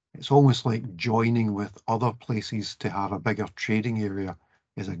 It's almost like joining with other places to have a bigger trading area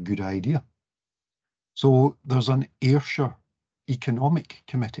is a good idea. So there's an Ayrshire Economic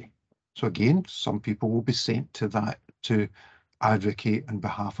Committee. So again, some people will be sent to that to advocate on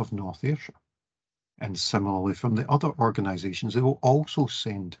behalf of North Ayrshire. And similarly, from the other organisations, they will also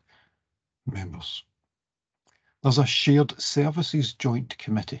send members. There's a Shared Services Joint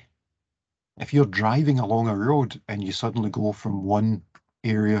Committee. If you're driving along a road and you suddenly go from one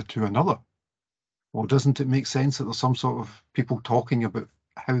area to another, well, doesn't it make sense that there's some sort of people talking about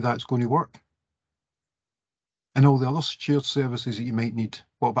how that's going to work? And all the other shared services that you might need.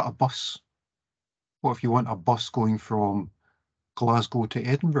 What about a bus? What if you want a bus going from Glasgow to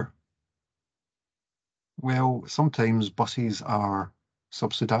Edinburgh? Well, sometimes buses are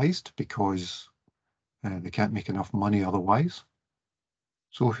subsidised because they can't make enough money otherwise.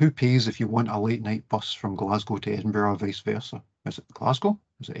 So who pays if you want a late night bus from Glasgow to Edinburgh or vice versa? Is it Glasgow?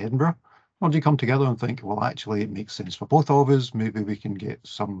 Is it Edinburgh? Or do you come together and think, well, actually, it makes sense for both of us. Maybe we can get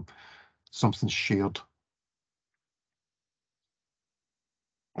something shared.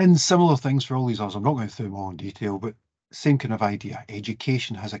 And similar things for all these others. I'm not going through them all in detail, but same kind of idea.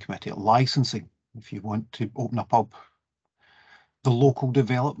 Education has a committee. Licensing, if you want to open a pub. The local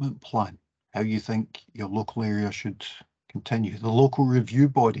development plan, how you think your local area should continue. The local review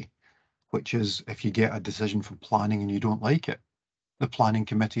body, which is if you get a decision from planning and you don't like it. The planning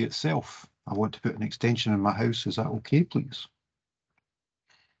committee itself. I want to put an extension in my house. Is that okay, please?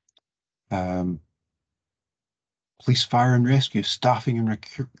 Police, fire and rescue, staffing and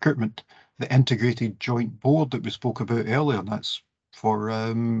recruitment, the integrated joint board that we spoke about earlier, and that's for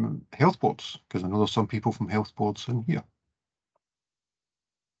health boards, because I know there's some people from health boards in here.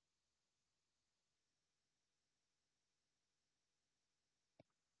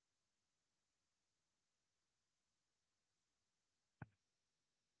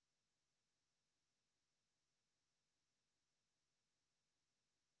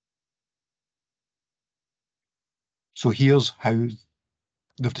 So here's how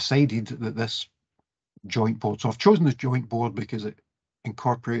they've decided that this joint board, so I've chosen this joint board because it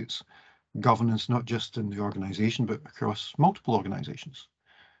incorporates governance not just in the organisation but across multiple organisations.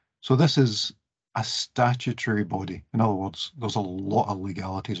 So this is a statutory body. In other words, there's a lot of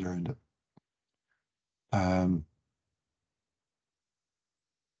legalities around it.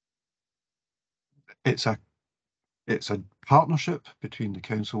 It's a partnership between the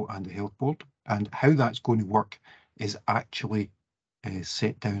council and the health board, and how that's going to work is actually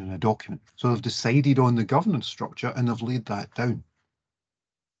set down in a document. So they've decided on the governance structure and they've laid that down.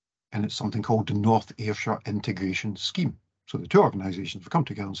 And it's something called the North Ayrshire Integration Scheme. So the two organisations have come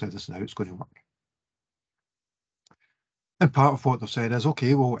together and said this is how it's going to work. And part of what they've said is,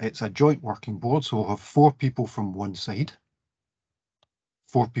 okay, well, it's a joint working board, so we'll have 4 people from one side,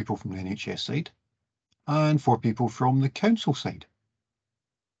 4 people from the NHS side, and 4 people from the council side.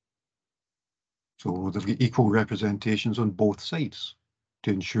 So they've got equal representations on both sides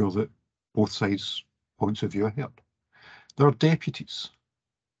to ensure that both sides' points of view are heard. There are deputies.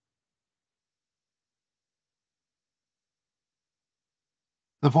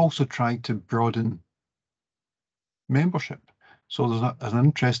 They've also tried to broaden membership. So there's an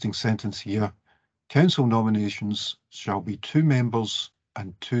interesting sentence here. Council nominations shall be 2 members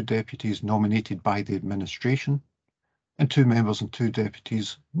and 2 deputies nominated by the administration, and 2 members and 2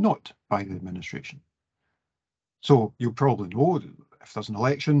 deputies not by the administration. So you'll probably know that if there's an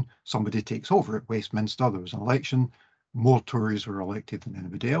election, somebody takes over. At Westminster, there was an election, more Tories were elected than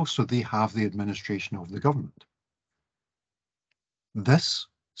anybody else, so they have the administration of the government. This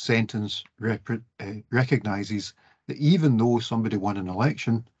sentence recognises that even though somebody won an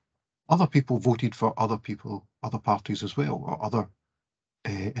election, other people voted for other parties as well, or other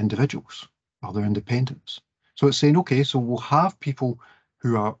individuals, other independents. So it's saying, okay, so we'll have people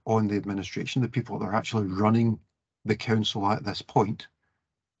who are on the administration, the people that are actually running the council at this point,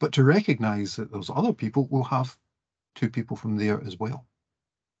 but to recognise that those other people, will have 2 people from there as well.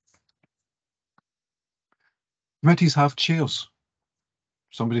 Committees have chairs,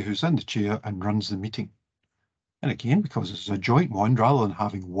 somebody who's in the chair and runs the meeting. And again, because it's a joint one, rather than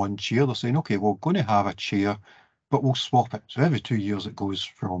having one chair, they're saying, okay, we're going to have a chair, but we'll swap it. So every 2 years it goes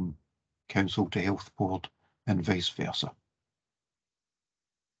from council to health board and vice versa.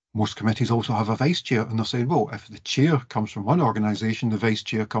 Most committees also have a vice chair, and they're saying, well, if the chair comes from one organisation, the vice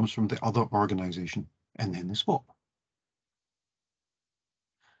chair comes from the other organisation, and then they swap.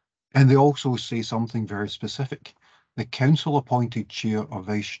 And they also say something very specific. The council appointed chair or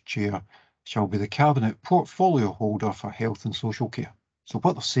vice chair shall be the cabinet portfolio holder for health and social care. So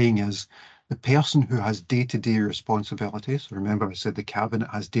what they're saying is the person who has day-to-day responsibilities, remember I said the cabinet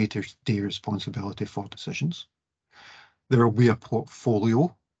has day-to-day responsibility for decisions. There will be a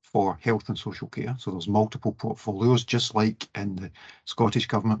portfolio for health and social care. So there's multiple portfolios, just like in the Scottish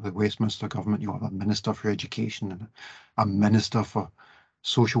Government, the Westminster Government, you have a Minister for Education and a Minister for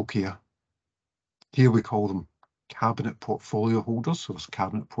Social Care. Here we call them cabinet portfolio holders. So there's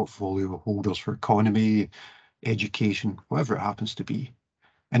cabinet portfolio holders for economy, education, whatever it happens to be.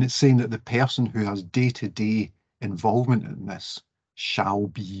 And it's saying that the person who has day-to-day involvement in this shall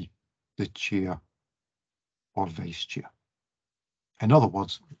be the chair or vice chair. In other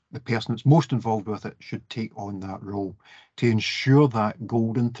words, the person that's most involved with it should take on that role to ensure that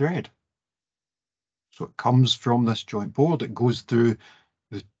golden thread. So it comes from this joint board, it goes through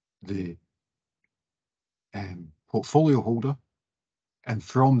the portfolio holder, and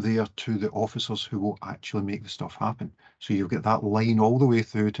from there to the officers who will actually make the stuff happen. So you'll get that line all the way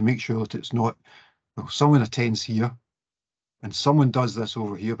through to make sure that it's not, well, someone attends here and someone does this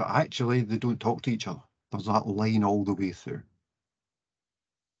over here, but actually they don't talk to each other. There's that line all the way through.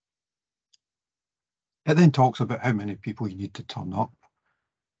 It then talks about how many people you need to turn up.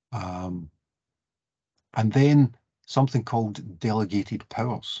 And then something called delegated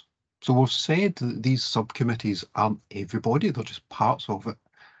powers. So we've said that these subcommittees aren't everybody, they're just parts of it.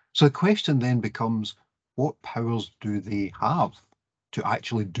 So the question then becomes, what powers do they have to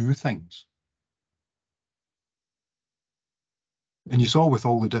actually do things? And you saw with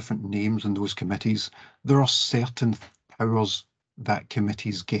all the different names in those committees, there are certain powers that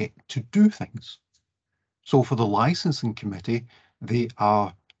committees get to do things. So for the licensing committee, they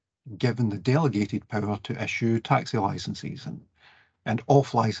are given the delegated power to issue taxi licenses and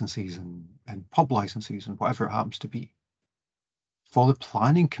off licenses and pub licenses and whatever it happens to be. For the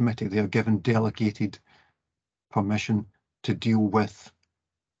planning committee, they are given delegated permission to deal with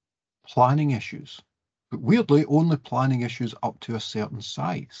planning issues, but weirdly only planning issues up to a certain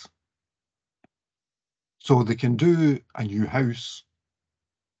size. So they can do a new house,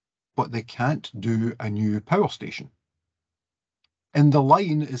 but they can't do a new power station. And the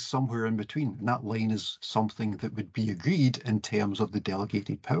line is somewhere in between, and that line is something that would be agreed in terms of the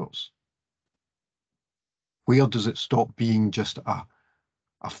delegated powers. Where does it stop being just a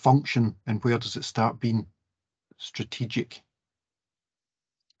function, and where does it start being strategic?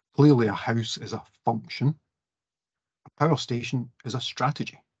 Clearly, a house is a function. A power station is a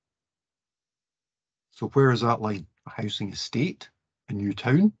strategy. So where is that line? A housing estate? A new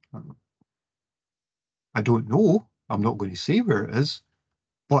town? I don't know. I'm not going to say where it is,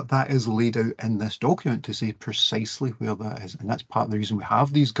 but that is laid out in this document to say precisely where that is. And that's part of the reason we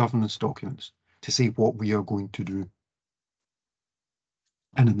have these governance documents, to say what we are going to do.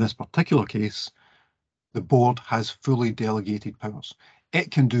 And in this particular case, the board has fully delegated powers.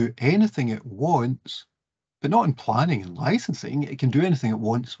 It can do anything it wants, but not in planning and licensing. It can do anything it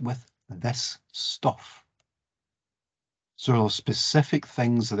wants with this stuff. So there are specific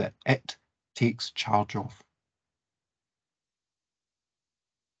things that it takes charge of.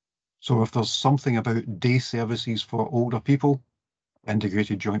 So if there's something about day services for older people,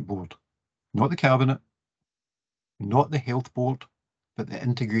 integrated joint board, not the cabinet, not the health board, but the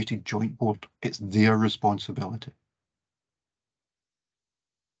integrated joint board. It's their responsibility.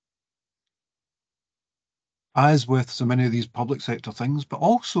 As with so many of these public sector things, but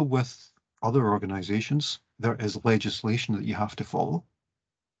also with other organisations, there is legislation that you have to follow.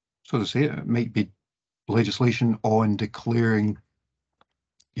 So to say, it might be legislation on declaring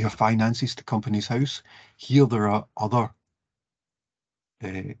your finances to Companies House. Here there are other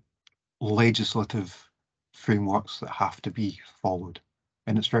legislative frameworks that have to be followed,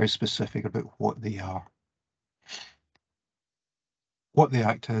 and it's very specific about what they are, what the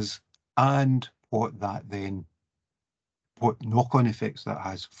Act is, and what knock-on effects that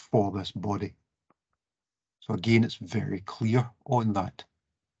has for this body. So again, it's very clear on that.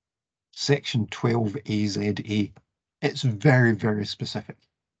 Section 12AZA, it's very, very specific.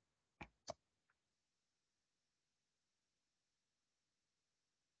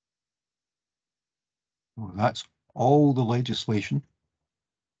 Well, that's all the legislation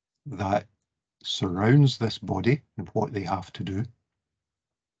that surrounds this body and what they have to do.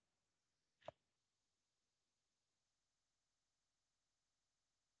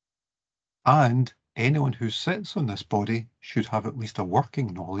 And anyone who sits on this body should have at least a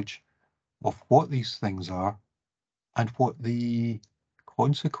working knowledge of what these things are and what the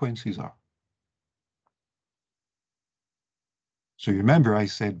consequences are. So you remember I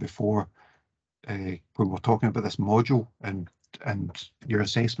said before, when we're talking about this module and your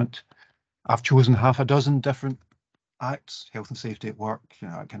assessment, I've chosen half a dozen different acts, health and safety at work,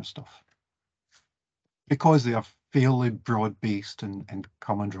 that kind of stuff, because they are fairly broad-based and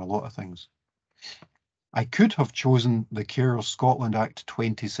come under a lot of things. I could have chosen the Care Scotland Act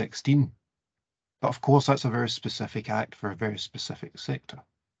 2016, but of course that's a very specific act for a very specific sector.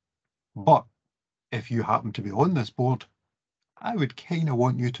 But if you happen to be on this board, I would kind of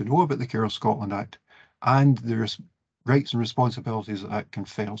want you to know about the Care Scotland Act and the rights and responsibilities that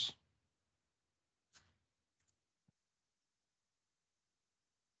confers.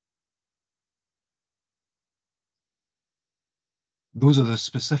 Those are the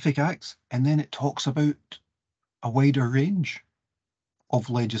specific acts, and then it talks about a wider range of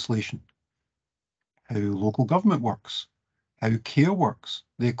legislation, how local government works, how care works,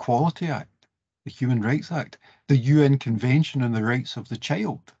 the Equality Act, the Human Rights Act, the UN Convention on the Rights of the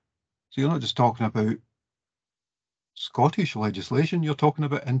Child. So you're not just talking about Scottish legislation, you're talking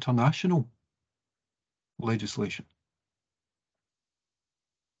about international legislation.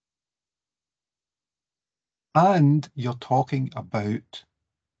 And you're talking about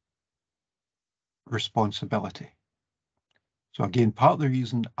responsibility. So again, part of the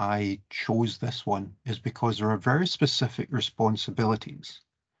reason I chose this one is because there are very specific responsibilities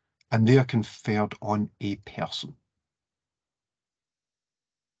and they are conferred on a person.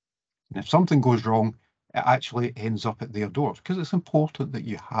 And if something goes wrong, it actually ends up at their doors, because it's important that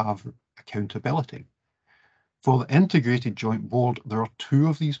you have accountability. For the Integrated Joint Board, there are two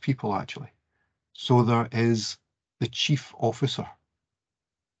of these people actually. So there is the chief officer,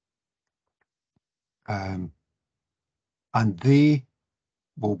 and they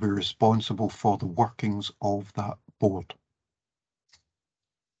will be responsible for the workings of that board.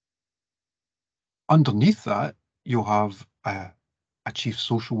 Underneath that, you'll have a chief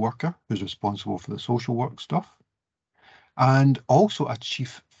social worker who's responsible for the social work stuff, and also a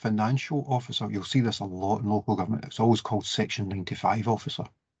chief financial officer. You'll see this a lot in local government. It's always called Section 95 officer.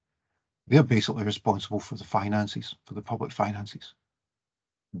 They're basically responsible for the finances, for the public finances.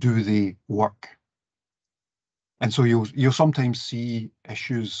 Do they work? And so you'll sometimes see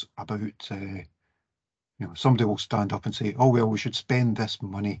issues about, somebody will stand up and say, oh, well, we should spend this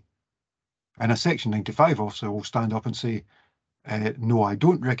money. And a Section 95 officer will stand up and say, no, I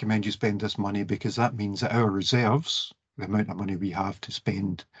don't recommend you spend this money, because that means that our reserves, the amount of money we have to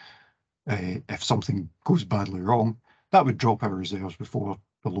spend if something goes badly wrong, that would drop our reserves below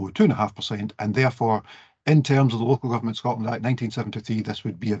 2.5%. And therefore, in terms of the Local Government Scotland Act 1973, this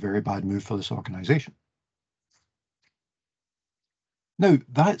would be a very bad move for this organisation. Now,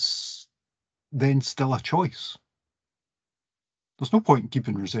 that's then still a choice. There's no point in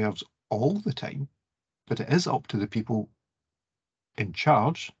keeping reserves all the time, but it is up to the people in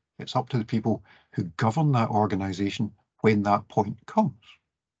charge. It's up to the people who govern that organisation when that point comes.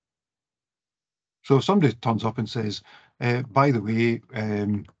 So if somebody turns up and says, by the way,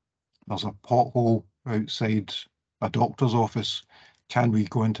 there's a pothole outside a doctor's office, can we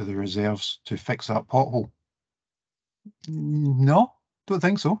go into the reserves to fix that pothole? No, don't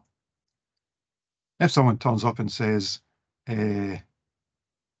think so. If someone turns up and says, if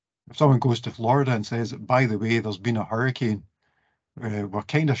someone goes to Florida and says, by the way, there's been a hurricane, we're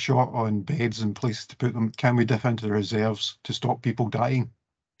kind of short on beds and places to put them, can we dip into the reserves to stop people dying?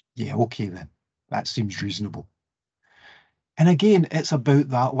 Yeah, okay then, that seems reasonable. And again, it's about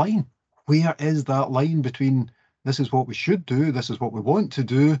that line. Where is that line between this is what we should do, this is what we want to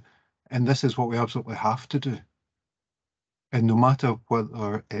do, and this is what we absolutely have to do? And no matter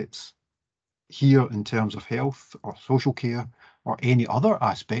whether it's here in terms of health or social care or any other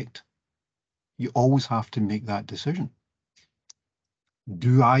aspect, you always have to make that decision.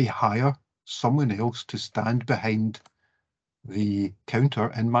 Do I hire someone else to stand behind the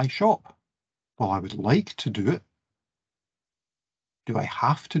counter in my shop? Well, I would like to do it. Do I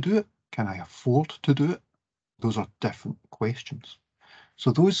have to do it? Can I afford to do it? Those are different questions.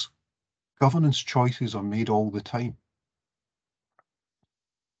 So those governance choices are made all the time.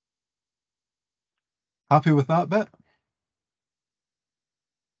 Happy with that bit?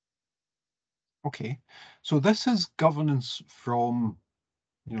 Okay, so this is governance from,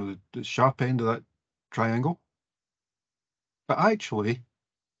 the sharp end of that triangle. But actually,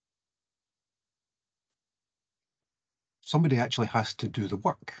 somebody actually has to do the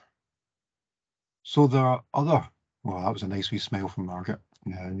work. So there are other, well, that was a nice wee smile from Margaret.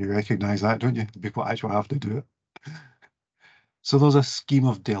 Yeah, you recognise that, don't you? The people actually have to do it. So there's a scheme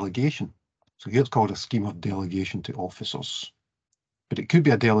of delegation. So here it's called a scheme of delegation to officers. But it could be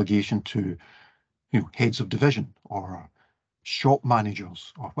a delegation to, heads of division or shop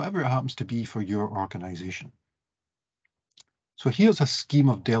managers or whatever it happens to be for your organisation. So here's a scheme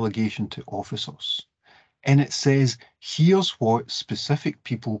of delegation to officers. And it says, here's what specific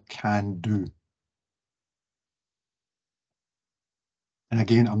people can do. And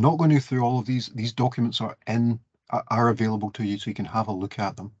again, I'm not going to go through all of these. These documents are available to you, so you can have a look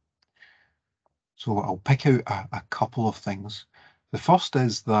at them. So I'll pick out a couple of things. The first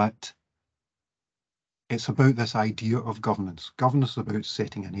is that it's about this idea of governance. Governance is about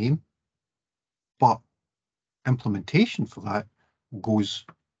setting an aim, but implementation for that goes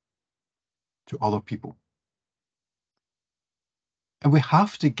to other people. And we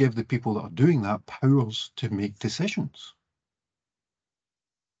have to give the people that are doing that powers to make decisions.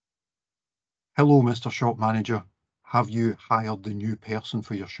 Hello, Mr. Shop Manager. Have you hired the new person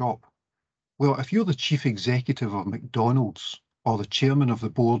for your shop? Well, if you're the chief executive of McDonald's or the chairman of the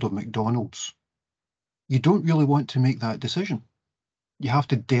board of McDonald's, you don't really want to make that decision. You have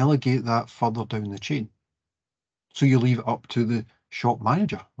to delegate that further down the chain. So you leave it up to the shop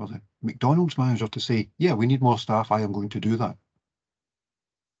manager or the McDonald's manager to say, yeah, we need more staff, I am going to do that.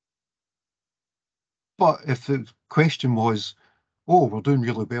 But if the question was, oh, we're doing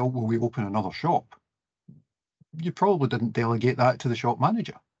really well, will we open another shop? You probably didn't delegate that to the shop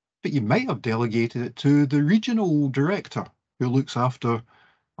manager, but you might have delegated it to the regional director who looks after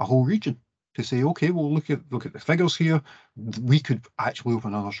a whole region. to say, okay, well, look at the figures here. We could actually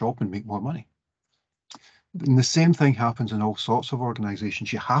open another shop and make more money. And the same thing happens in all sorts of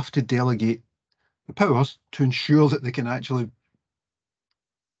organizations. You have to delegate the powers to ensure that they can actually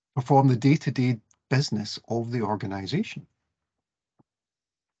perform the day-to-day business of the organization.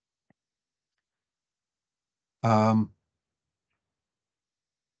 And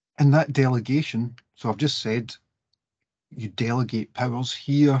that delegation, so I've just said, you delegate powers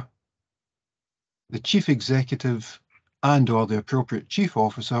here. The chief executive and or the appropriate chief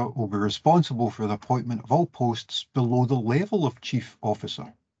officer will be responsible for the appointment of all posts below the level of chief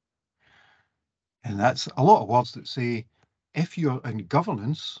officer. And that's a lot of words that say, if you're in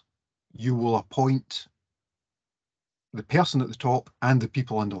governance, you will appoint the person at the top and the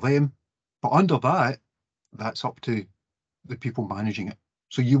people under them. But under that, that's up to the people managing it.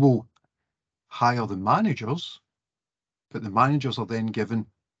 So you will hire the managers, but the managers are then given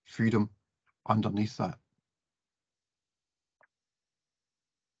freedom underneath that.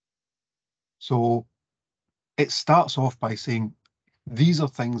 So it starts off by saying, these are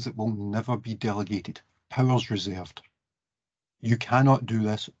things that will never be delegated, powers reserved. You cannot do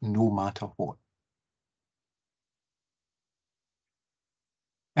this no matter what.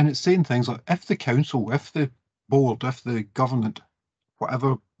 And it's saying things like, if the council, if the board, if the government,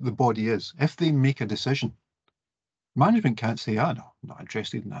 whatever the body is, if they make a decision, management can't say, no, I'm not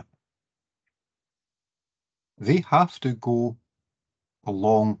interested in that. They have to go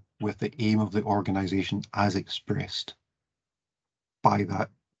along with the aim of the organisation as expressed by that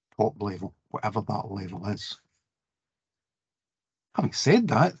top level, whatever that level is. Having said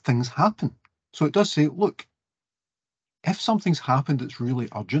that, things happen. So it does say, look, if something's happened that's really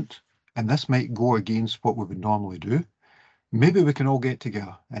urgent, and this might go against what we would normally do, maybe we can all get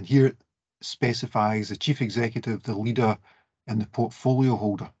together. And here it specifies the chief executive, the leader, and the portfolio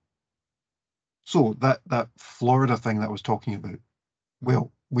holder. So that Florida thing that I was talking about,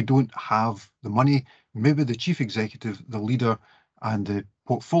 well, we don't have the money. Maybe the chief executive, the leader, and the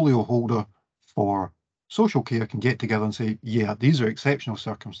portfolio holder for social care can get together and say, yeah, these are exceptional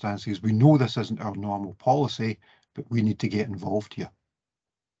circumstances. We know this isn't our normal policy, but we need to get involved here.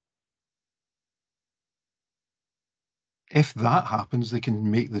 If that happens, they can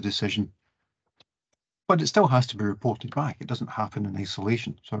make the decision, but it still has to be reported back. It doesn't happen in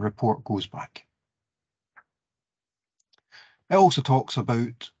isolation, so a report goes back. It also talks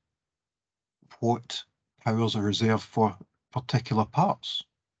about what powers are reserved for particular parts.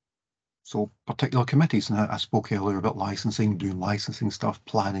 So particular committees, and I spoke earlier about licensing, doing licensing stuff,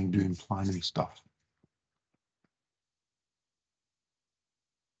 planning, doing planning stuff.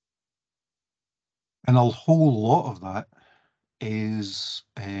 And a whole lot of that is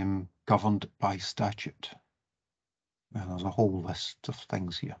governed by statute. And there's a whole list of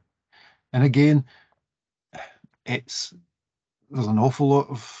things here. And again, there's an awful lot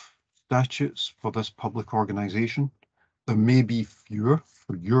of statutes for this public organisation. There may be fewer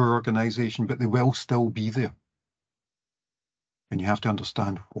for your organisation, but they will still be there. And you have to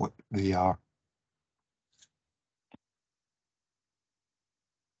understand what they are.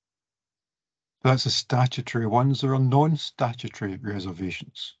 That's the statutory ones. There are non-statutory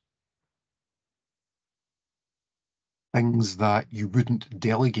reservations. Things that you wouldn't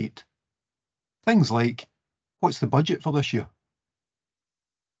delegate. Things like, what's the budget for this year?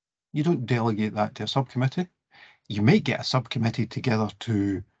 You don't delegate that to a subcommittee. You may get a subcommittee together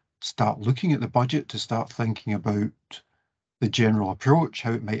to start looking at the budget, to start thinking about the general approach,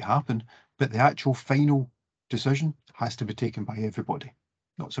 how it might happen, but the actual final decision has to be taken by everybody.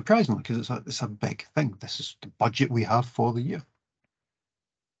 Not surprisingly, because it's a big thing. This is the budget we have for the year.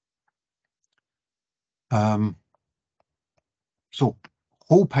 So,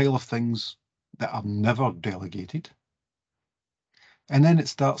 whole pile of things that are never delegated. And then it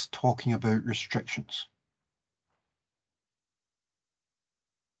starts talking about restrictions.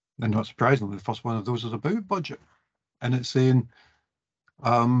 And not surprisingly, the first one of those is about budget. And it's saying,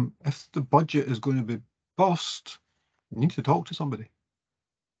 if the budget is going to be burst, you need to talk to somebody.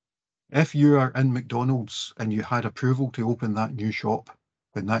 If you are in McDonald's and you had approval to open that new shop,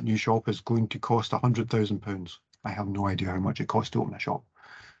 then that new shop is going to cost £100,000. I have no idea how much it costs to open a shop.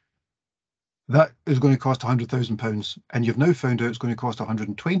 That is going to cost £100,000, and you've now found out it's going to cost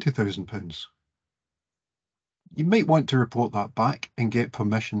 £120,000. You might want to report that back and get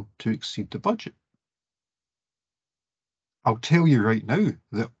permission to exceed the budget. I'll tell you right now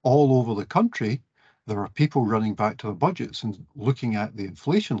that all over the country, there are people running back to their budgets and looking at the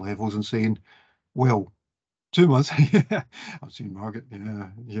inflation levels and saying, well, 2 months, I've seen Margaret,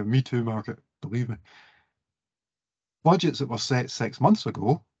 yeah, me too, Margaret, believe me. Budgets that were set 6 months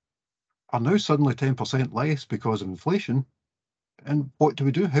ago are now suddenly 10% less because of inflation. And what do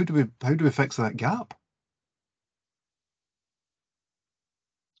we do? How do we fix that gap?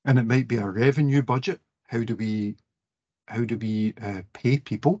 And it might be a revenue budget. How do we pay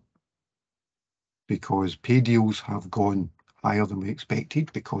people? Because pay deals have gone higher than we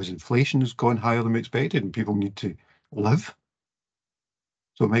expected, because inflation has gone higher than we expected, and people need to live.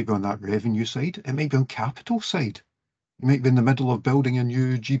 So it might be on that revenue side. It might be on capital side. You might be in the middle of building a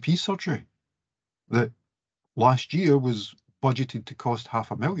new GP surgery that last year was budgeted to cost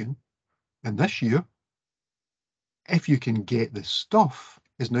 $500,000, and this year, if you can get the stuff,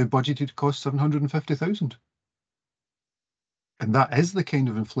 is now budgeted to cost $750,000. And that is the kind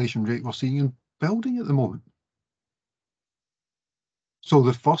of inflation rate we're seeing in building at the moment. So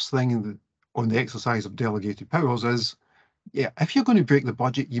the first thing on the exercise of delegated powers is, yeah, if you're going to break the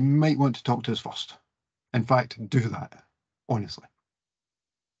budget, you might want to talk to us first. In fact, do that, honestly.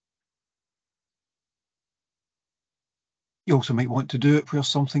 You also might want to do it where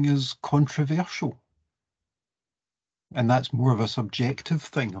something is controversial. And that's more of a subjective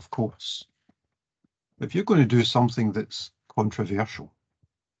thing, of course. If you're going to do something that's controversial,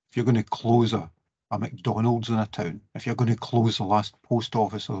 if you're going to close a McDonald's in a town, if you're going to close the last post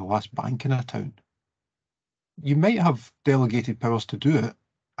office or the last bank in a town, you might have delegated powers to do it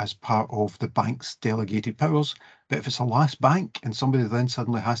as part of the bank's delegated powers. But if it's a last bank and somebody then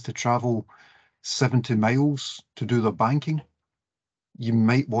suddenly has to travel 70 miles to do their banking, you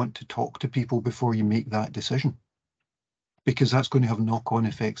might want to talk to people before you make that decision, because that's going to have knock-on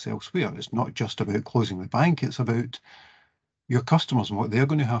effects elsewhere. It's not just about closing the bank, it's about your customers and what they're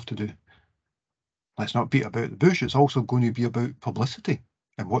going to have to do. Let's not beat about the bush. It's also going to be about publicity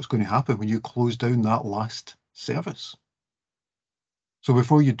and what's going to happen when you close down that last service. So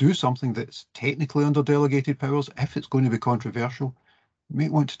before you do something that's technically under delegated powers, if it's going to be controversial, you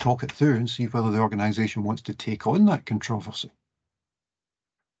might want to talk it through and see whether the organisation wants to take on that controversy.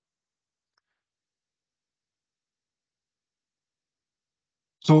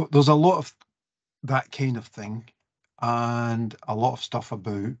 So there's a lot of that kind of thing, and a lot of stuff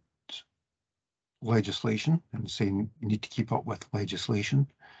about legislation and saying you need to keep up with legislation,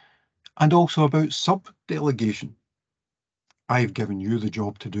 and also about sub-delegation. I've given you the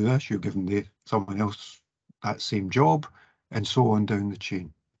job to do this, you've given someone else that same job, and so on down the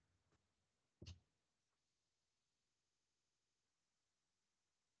chain.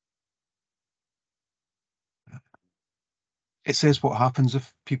 It says what happens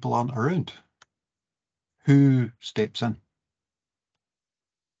if people aren't around. Who steps in?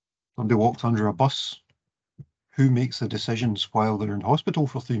 Somebody walks under a bus. Who makes the decisions while they're in hospital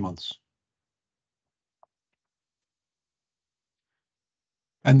for 3 months?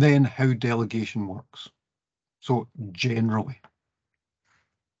 And then how delegation works. So generally,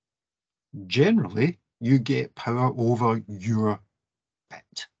 you get power over your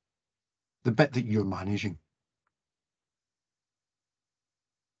bit, the bit that you're managing.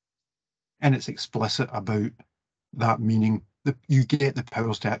 And it's explicit about that, meaning that you get the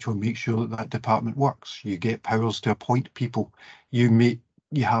powers to actually make sure that that department works. You get powers to appoint people. You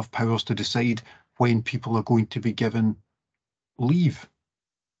have powers to decide when people are going to be given leave.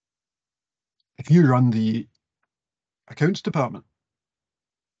 If you run the accounts department,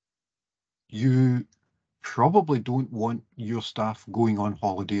 you probably don't want your staff going on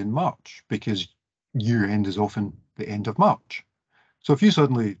holiday in March, because year end is often the end of March. So if you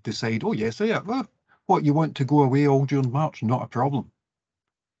suddenly decide, oh yes, yeah, well, what, you want to go away all during March? Not a problem.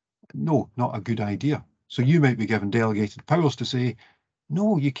 No, not a good idea. So you might be given delegated powers to say,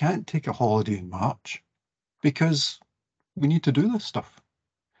 no, you can't take a holiday in March because we need to do this stuff.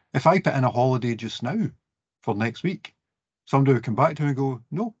 If I put in a holiday just now for next week, somebody would come back to me and go,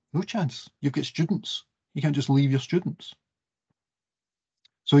 no chance. You've got students. You can't just leave your students.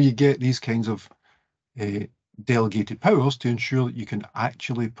 So you get these kinds of delegated powers to ensure that you can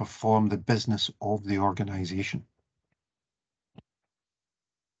actually perform the business of the organisation.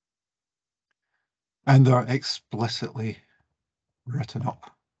 And they're explicitly written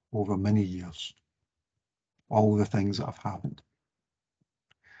up over many years, all the things that have happened.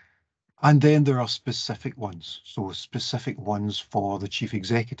 And then there are specific ones. So specific ones for the chief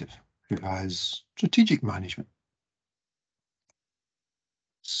executive, who has strategic management.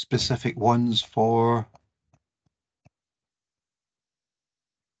 Specific ones for,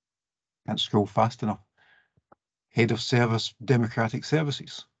 can't scroll fast enough, head of service, democratic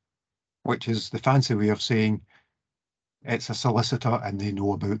services, which is the fancy way of saying it's a solicitor and they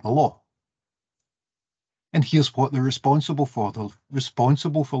know about the law. And here's what they're responsible for. They're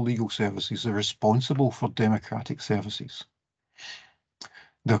responsible for legal services. They're responsible for democratic services.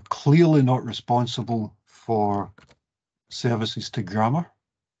 They're clearly not responsible for services to grammar,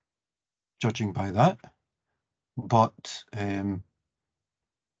 judging by that, but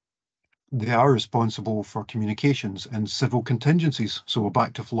they are responsible for communications and civil contingencies. So we're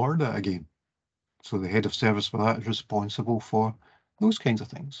back to Florida again. So the head of service for that is responsible for those kinds of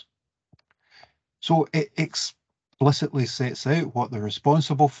things. So it explicitly sets out what they're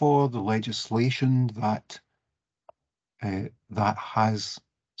responsible for, the legislation that that has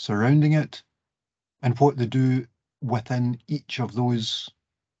surrounding it, and what they do within each of those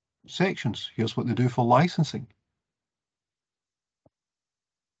sections. Here's what they do for licensing.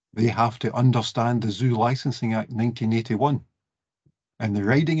 They have to understand the Zoo Licensing Act 1981 and the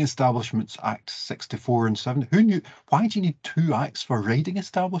Riding Establishments Act 64 and 7. Who knew? Why do you need two acts for riding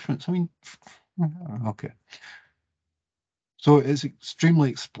establishments? I mean, okay. So it's extremely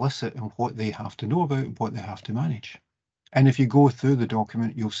explicit in what they have to know about and what they have to manage. And if you go through the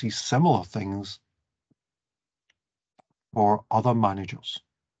document, you'll see similar things for other managers,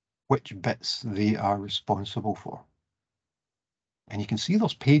 which bits they are responsible for. And you can see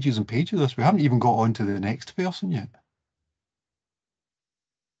there's pages and pages of this. We haven't even got on to the next person yet.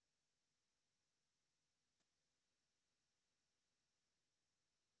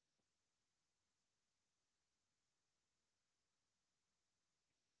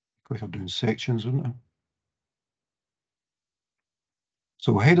 Quicker doing sections, wouldn't it?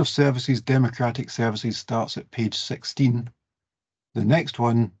 So Head of Services, Democratic Services starts at page 16. The next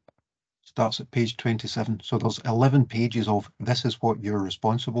one starts at page 27. So there's 11 pages of this is what you're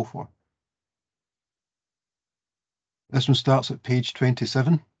responsible for. This one starts at page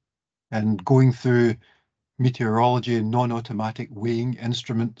 27 and going through meteorology and non-automatic weighing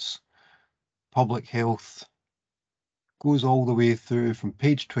instruments, public health, goes all the way through from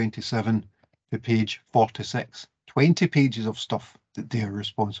page 27 to page 46. 20 pages of stuff that they are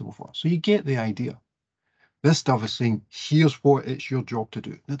responsible for. So you get the idea. This stuff is saying, here's what it's your job to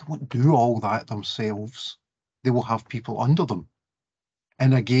do. They don't do all that themselves. They will have people under them.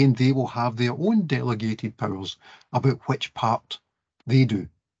 And again, they will have their own delegated powers about which part they do.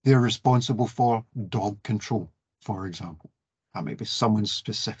 They're responsible for dog control, for example. That may be someone's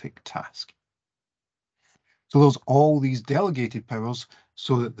specific task. So there's all these delegated powers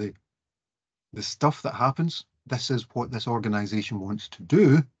so that the stuff that happens, this is what this organization wants to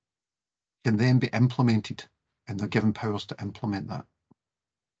do, can then be implemented, and they're given powers to implement that.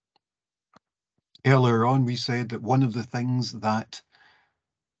 Earlier on, we said that one of the things that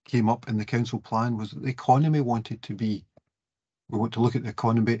came up in the council plan was that the economy wanted to be, we want to look at the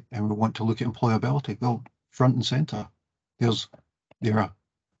economy and we want to look at employability. Well, front and centre, they're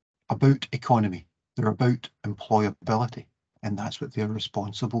about economy, they're about employability, and that's what they're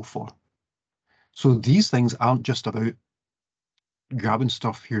responsible for. So these things aren't just about grabbing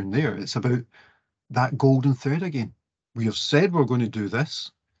stuff here and there. It's about that golden thread again. We have said we're going to do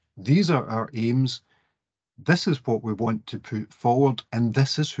this. These are our aims. This is what we want to put forward, and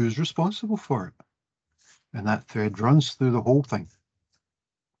this is who's responsible for it. And that thread runs through the whole thing.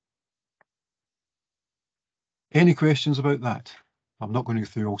 Any questions about that? I'm not going to go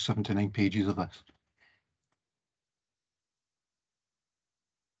through all 79 pages of this.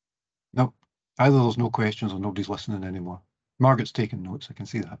 No, either there's no questions or nobody's listening anymore. Margaret's taking notes, I can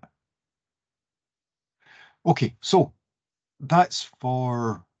see that. Okay, so that's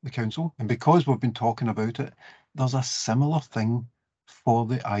for the council, and because we've been talking about it, there's a similar thing for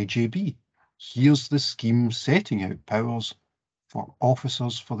the IJB. Here's the scheme setting out powers for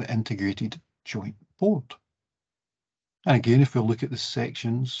officers for the Integrated Joint Board. And again, if we look at the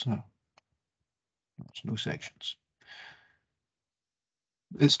sections, there's no sections.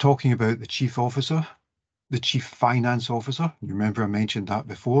 It's talking about the chief officer, the chief finance officer. You remember I mentioned that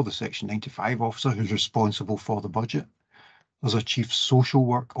before, the section 95 officer who's responsible for the budget. There's a chief social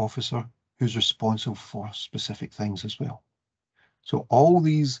work officer who's responsible for specific things as well. So all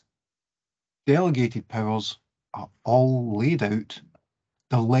these delegated powers are all laid out.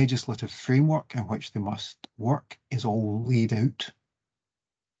 The legislative framework in which they must work is all laid out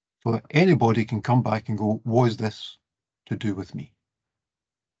so that anybody can come back and go, was this to do with me?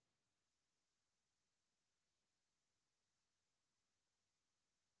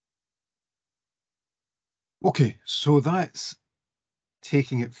 Okay, so that's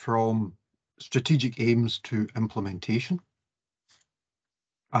taking it from strategic aims to implementation.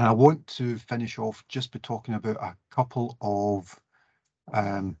 And I want to finish off just by talking about a couple of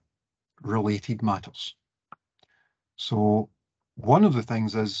related matters. So one of the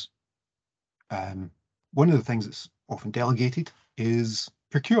things is, one of the things that's often delegated is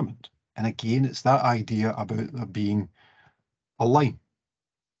procurement. And again, it's that idea about there being a line.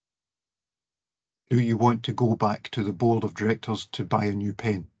 Do you want to go back to the board of directors to buy a new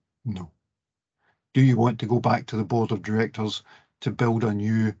pen? No. Do you want to go back to the board of directors to build a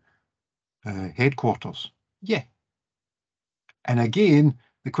new headquarters? Yeah. And again,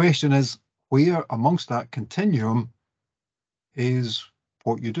 the question is, where amongst that continuum is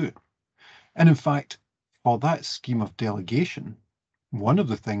what you do? And in fact, for that scheme of delegation, one of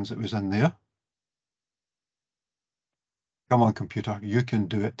the things that was in there, come on computer, you can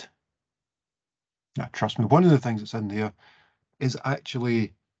do it. Now, trust me, one of the things that's in there is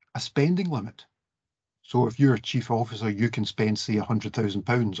actually a spending limit. So if you're a chief officer, you can spend, say,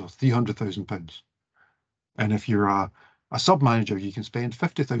 £100,000 or £300,000. And if you're a sub-manager, you can spend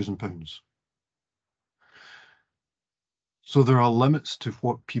 £50,000. So there are limits to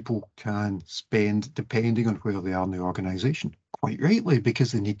what people can spend depending on where they are in the organisation. Quite rightly,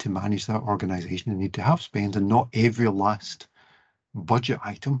 because they need to manage that organisation, they need to have spend, and not every last budget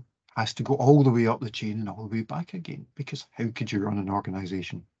item has to go all the way up the chain and all the way back again, because how could you run an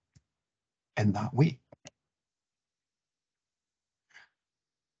organisation in that way?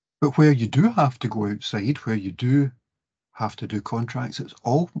 But where you do have to go outside, where you do have to do contracts, it's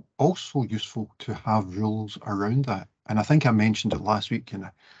also useful to have rules around that. And I think I mentioned it last week in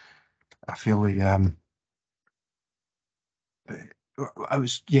a fairly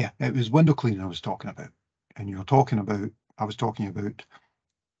it was window cleaning I was talking about. And I was talking about,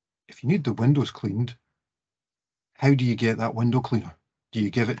 if you need the windows cleaned, how do you get that window cleaner? Do you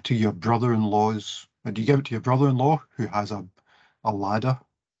give it to your brother-in-law's, or do you give it to your brother-in-law who has a ladder,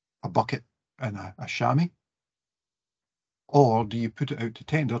 a bucket, and a chamois? Or do you put it out to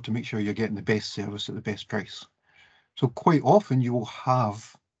tender to make sure you're getting the best service at the best price? So quite often you will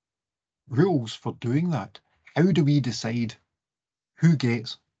have rules for doing that. How do we decide who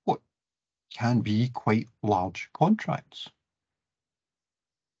gets what can be quite large contracts?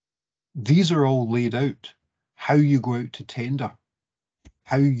 These are all laid out. How you go out to tender,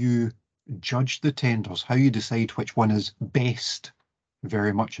 how you judge the tenders, how you decide which one is best,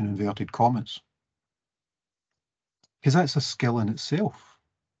 very much in inverted commas. Because that's a skill in itself.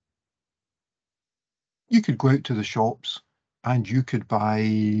 You could go out to the shops and you could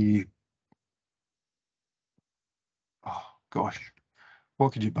buy, oh gosh,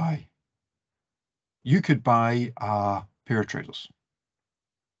 what could you buy? You could buy a pair of trousers.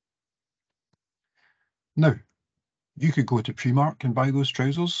 Now, you could go to Primark and buy those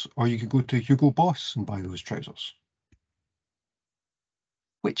trousers, or you could go to Hugo Boss and buy those trousers.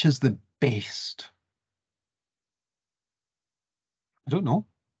 Which is the best? I don't know.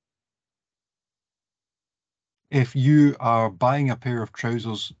 If you are buying a pair of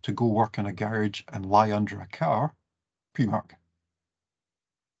trousers to go work in a garage and lie under a car, Primark.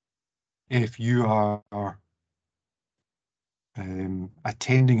 If you are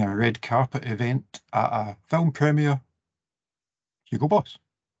attending a red carpet event at a film premiere, Hugo Boss.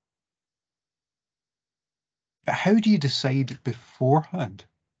 But how do you decide beforehand?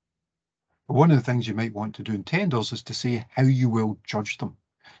 One of the things you might want to do in tenders is to say how you will judge them.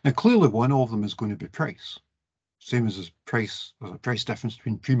 Now, clearly one of them is going to be price. Same as there's a price difference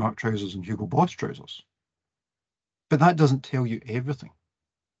between Primark trousers and Hugo Boss trousers. But that doesn't tell you everything.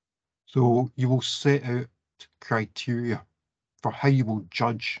 So you will set out criteria for how you will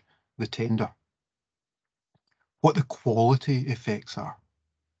judge the tender, what the quality effects are,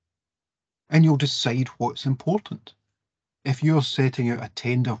 and you'll decide what's important. If you're setting out a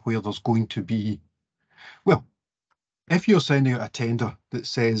tender where there's going to be, well, if you're sending out a tender that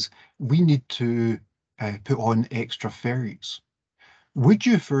says we need to put on extra ferries, would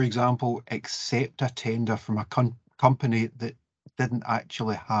you, for example, accept a tender from a company that didn't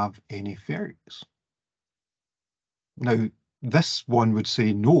actually have any ferries? Now, this one would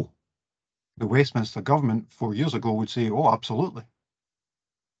say no. The Westminster government 4 years ago would say, oh, absolutely.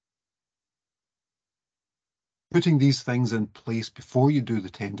 Putting these things in place before you do the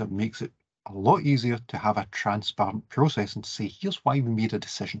tender makes it a lot easier to have a transparent process and say, here's why we made a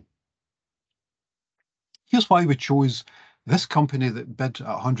decision. Here's why we chose this company that bid at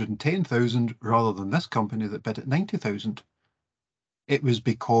 110,000 rather than this company that bid at 90,000. It was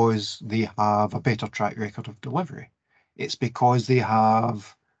because they have a better track record of delivery. It's because they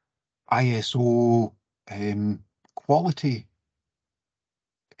have ISO quality,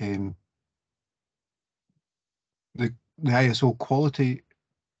 the ISO quality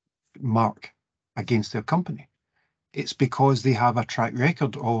mark against their company. It's because they have a track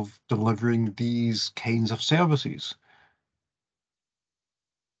record of delivering these kinds of services.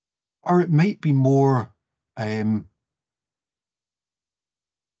 Or it might be more, it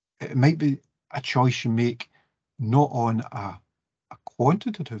might be a choice you make not on a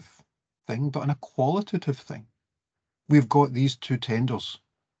quantitative thing, but on a qualitative thing. We've got these two tenders.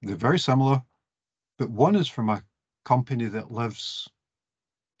 They're very similar, but one is from a company that lives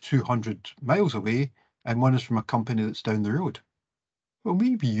 200 miles away, and one is from a company that's down the road. Well,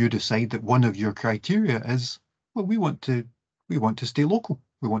 maybe you decide that one of your criteria is, well, we want to stay local.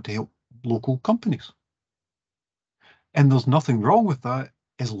 We want to help local companies. And there's nothing wrong with that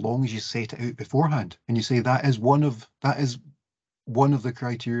as long as you set it out beforehand and you say that is one of the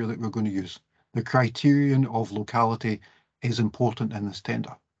criteria that we're going to use. The criterion of locality is important in this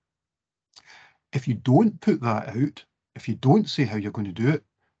tender. If you don't put that out, if you don't say how you're going to do it,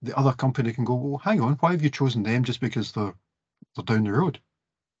 the other company can go, well, hang on, why have you chosen them just because they're down the road?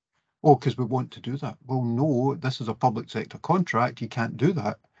 Oh, because we want to do that. Well, no, this is a public sector contract. You can't do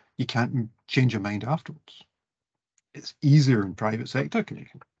that. You can't change your mind afterwards. It's easier in private sector because you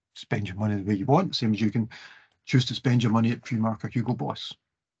can spend your money the way you want, same as you can choose to spend your money at Primark or Hugo Boss.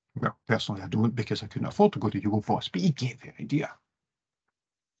 Well, personally, I don't because I couldn't afford to go to Hugo Boss, but you get the idea.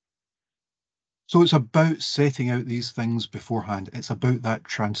 So it's about setting out these things beforehand. It's about that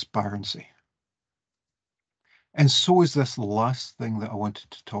transparency. And so is this last thing that I wanted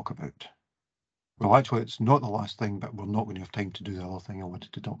to talk about. Well, actually, it's not the last thing, but we're not going to have time to do the other thing I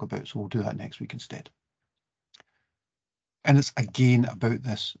wanted to talk about, so we'll do that next week instead. And it's again about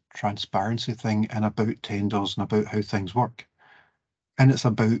this transparency thing and about tenders and about how things work. And it's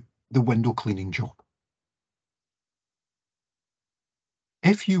about the window cleaning job.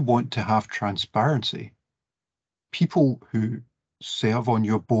 If you want to have transparency, people who serve on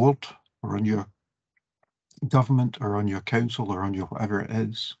your board or on your government or on your council or on your whatever it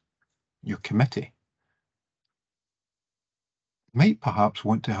is, your committee, might perhaps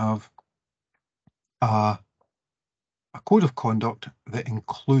want to have a code of conduct that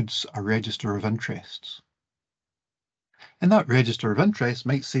includes a register of interests. And that register of interests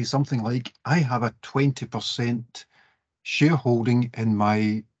might say something like, I have a 20% shareholding in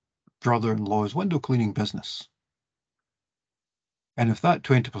my brother-in-law's window cleaning business. And if that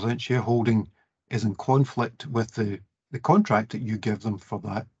 20% shareholding is in conflict with the contract that you give them for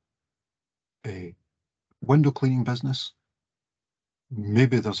that window cleaning business,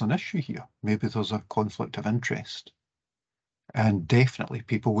 maybe there's an issue here. Maybe there's a conflict of interest. And definitely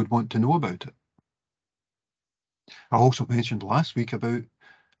people would want to know about it. I also mentioned last week about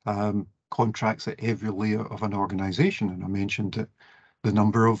contracts at every layer of an organisation, and I mentioned that the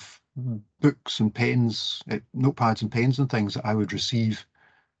number of books and pens, notepads and pens and things that I would receive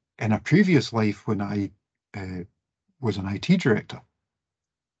in a previous life when I was an IT director,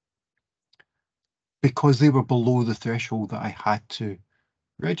 because they were below the threshold that I had to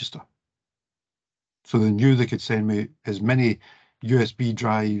register. So they knew they could send me as many USB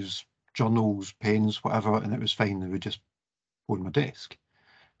drives, journals, pens, whatever, and it was fine. They would just go on my desk.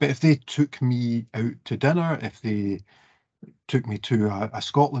 But if they took me out to dinner, if they took me to a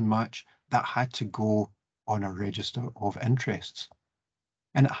Scotland match, that had to go on a register of interests.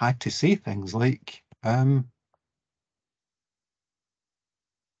 And it had to say things like, I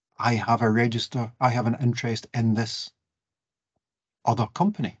have a register, I have an interest in this other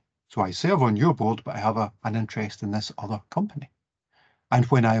company. So I serve on your board, but I have an interest in this other company. And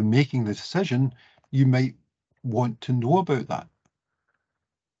when I am making the decision, you might want to know about that.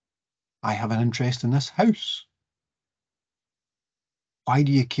 I have an interest in this house. Why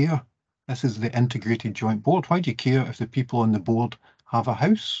do you care? This is the integrated joint board. Why do you care if the people on the board have a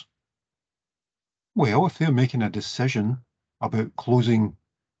house? Well, if they're making a decision about closing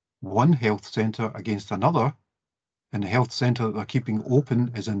one health centre against another, and the health centre that they're keeping open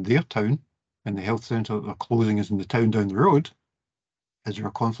is in their town, and the health centre that they're closing is in the town down the road, is there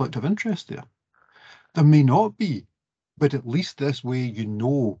a conflict of interest there? There may not be, but at least this way you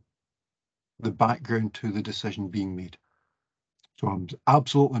know the background to the decision being made. So I'm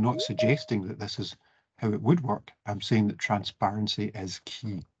absolutely not suggesting that this is how it would work. I'm saying that transparency is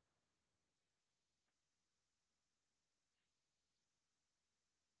key.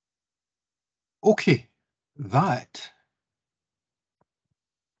 Okay, that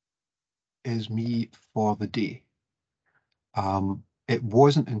is me for the day. It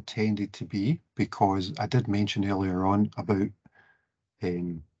wasn't intended to be, because I did mention earlier on about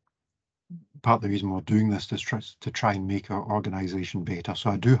part of the reason we're doing this is to try and make our organisation better. So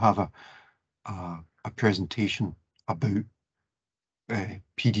I do have a presentation about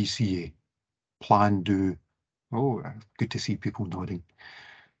PDCA, plan, do. Oh, good to see people nodding.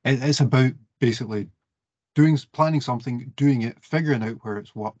 It's about basically planning something, doing it, figuring out where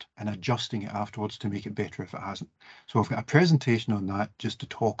it's worked, and adjusting it afterwards to make it better if it hasn't. So I've got a presentation on that just to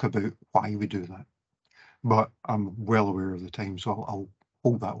talk about why we do that. But I'm well aware of the time, so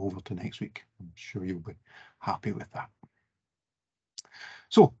hold that over to next week. I'm sure you'll be happy with that.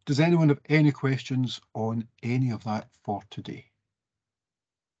 So, does anyone have any questions on any of that for today?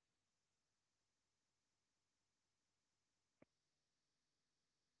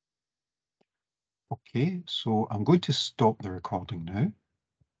 Okay, so I'm going to stop the recording now.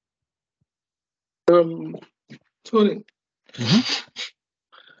 Tony, Mm-hmm.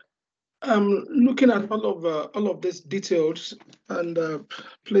 I'm looking at all of these details and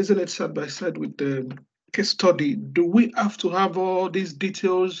placing it side by side with the case study. Do we have to have all these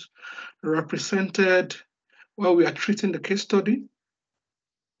details represented while we are treating the case study?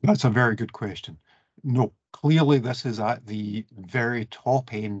 That's a very good question. No, clearly this is at the very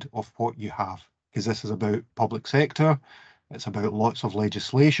top end of what you have, because this is about public sector, it's about lots of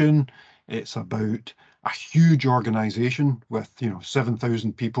legislation, it's about a huge organisation with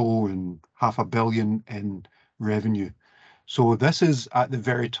 7,000 people and $500 million in revenue. So this is at the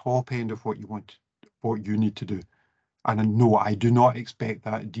very top end of what you need to do. And no, I do not expect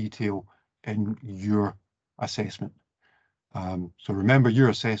that detail in your assessment. So remember, your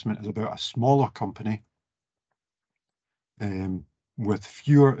assessment is about a smaller company with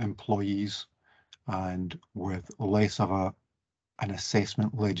fewer employees and with less of an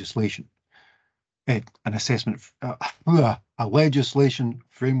assessment legislation. A legislation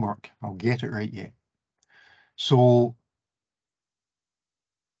framework. I'll get it right yet. So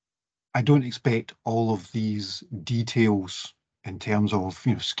I don't expect all of these details in terms of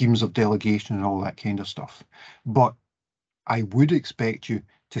schemes of delegation and all that kind of stuff, but I would expect you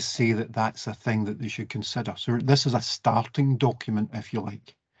to say that that's a thing that they should consider. So this is a starting document, if you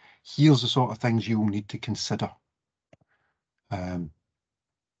like. Here's the sort of things you will need to consider.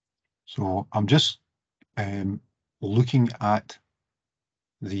 So I'm just looking at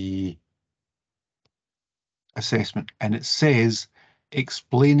the assessment, and it says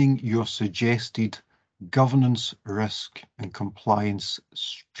explaining your suggested governance, risk, and compliance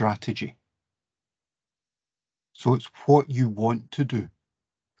strategy. So it's what you want to do.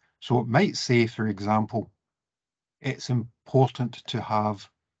 So it might say, for example, it's important to have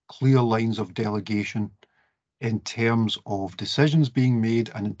clear lines of delegation in terms of decisions being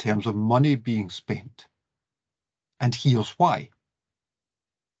made and in terms of money being spent. And here's why.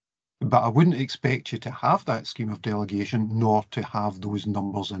 But I wouldn't expect you to have that scheme of delegation nor to have those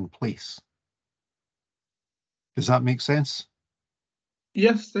numbers in place. Does that make sense?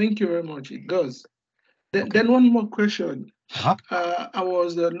 Yes, thank you very much. It does. Okay. Then one more question. Uh-huh. I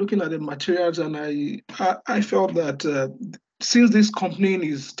was looking at the materials and I felt that since this company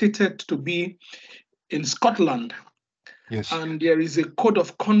is stated to be in Scotland, Yes. and there is a code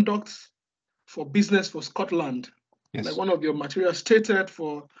of conduct for business for Scotland, Yes. like one of your materials stated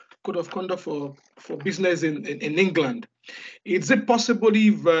for code of conduct for business in England. Is it possible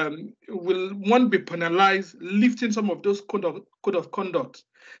if will one be penalized lifting some of those code of conduct,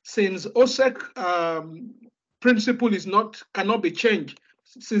 since OSEC principle cannot be changed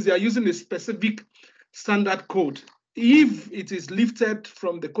since they are using a specific standard code? If it is lifted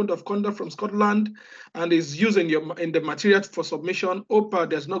from the code of conduct from Scotland and is used in the material for submission,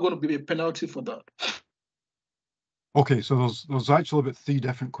 there's not going to be a penalty for that. Okay, so there's actually about 3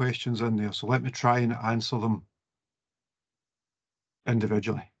 different questions in there. So let me try and answer them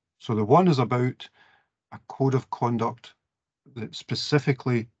individually. So the one is about a code of conduct that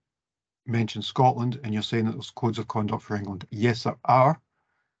specifically mentions Scotland, and you're saying that there's codes of conduct for England. Yes, there are.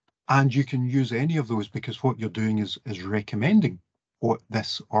 And you can use any of those because what you're doing is recommending what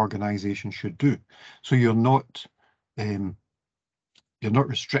this organisation should do. So you're not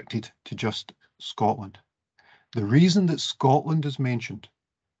restricted to just Scotland. The reason that Scotland is mentioned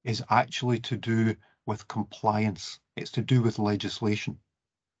is actually to do with compliance. It's to do with legislation.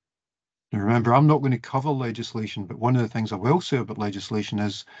 Now remember, I'm not going to cover legislation, but one of the things I will say about legislation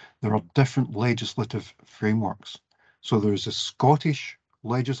is there are different legislative frameworks. So there's a Scottish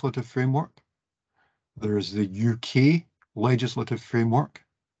legislative framework, there is the UK legislative framework,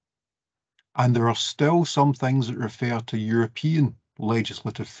 and there are still some things that refer to European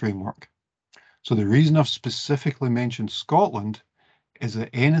legislative framework. So the reason I've specifically mentioned Scotland is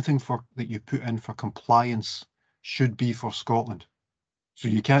that anything that you put in for compliance should be for Scotland. So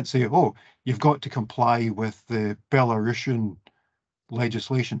you can't say, oh, you've got to comply with the Belarusian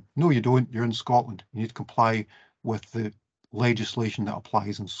legislation. No, you don't. You're in Scotland. You need to comply with the legislation that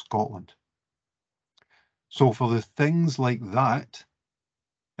applies in Scotland. So for the things like that,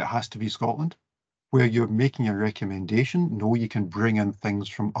 it has to be Scotland. Where you're making a recommendation, no, you can bring in things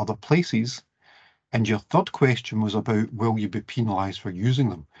from other places. And your third question was about, will you be penalised for using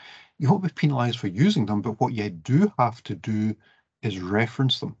them? You won't be penalised for using them, but what you do have to do is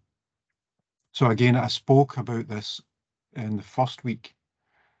reference them. So again, I spoke about this in the first week.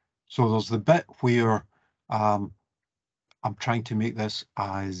 So there's the bit where I'm trying to make this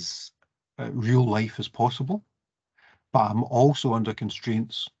as real life as possible, but I'm also under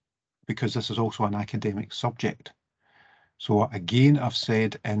constraints because this is also an academic subject. So again, I've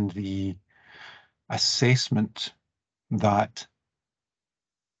said in the assessment that,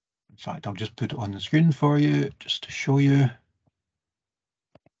 in fact, I'll just put it on the screen for you just to show you.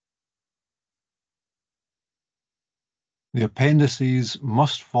 The appendices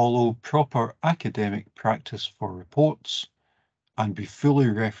must follow proper academic practice for reports and be fully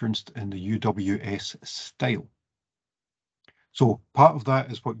referenced in the UWS style. So part of that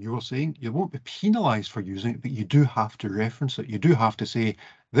is what you were saying. You won't be penalised for using it, but you do have to reference it. You do have to say,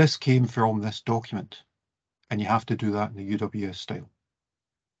 this came from this document, and you have to do that in the UWS style.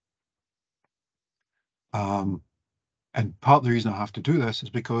 And part of the reason I have to do this is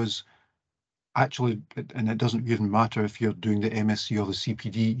because actually, and it doesn't even matter if you're doing the MSc or the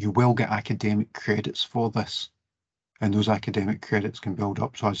CPD, you will get academic credits for this. And those academic credits can build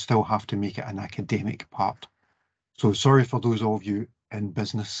up. So I still have to make it an academic part. So sorry for those of you in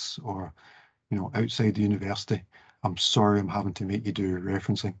business or, you know, outside the university. I'm sorry I'm having to make you do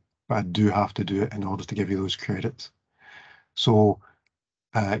referencing, but I do have to do it in order to give you those credits. So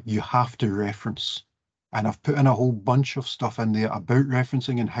you have to reference. And I've put in a whole bunch of stuff in there about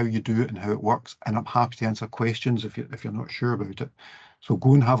referencing and how you do it and how it works. And I'm happy to answer questions if you're not sure about it. So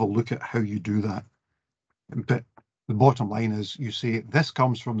go and have a look at how you do that. But the bottom line is you say, this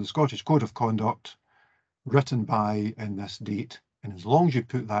comes from the Scottish Code of Conduct, written by in this date. And as long as you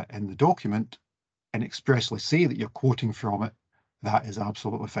put that in the document and expressly say that you're quoting from it, that is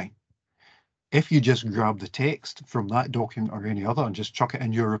absolutely fine. If you just grab the text from that document or any other and just chuck it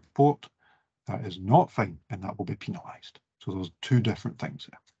in your report, that is not fine, and that will be penalised. So there's two different things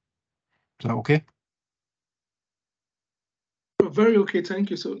there. Is that okay? Very okay.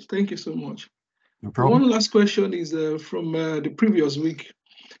 Thank you so much. No problem. One last question is from the previous week.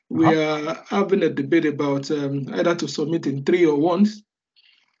 We are having a debate about either to submit in 3 or 1s.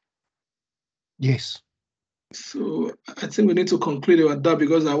 Yes. So I think we need to conclude about that,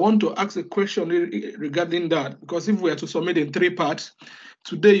 because I want to ask a question regarding that. Because if we are to submit in 3 parts,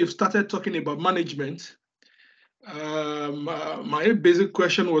 today you've started talking about management. My basic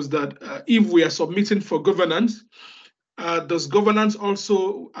question was that if we are submitting for governance, does governance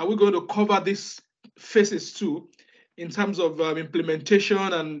also, are we going to cover these phases too, in terms of implementation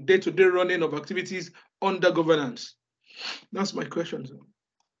and day-to-day running of activities under governance? That's my question.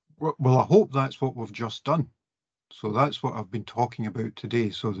 Well, I hope that's what we've just done. So that's what I've been talking about today.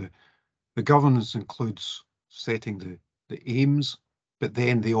 So the governance includes setting the aims, but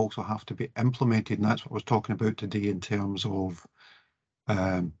then they also have to be implemented. And that's what I was talking about today in terms of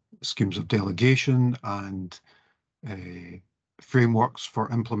schemes of delegation and frameworks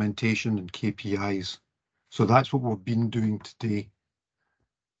for implementation and KPIs. So that's what we've been doing today.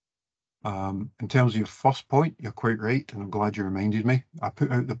 In terms of your first point, you're quite right, and I'm glad you reminded me. I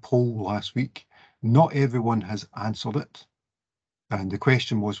put out the poll last week. Not everyone has answered it. And the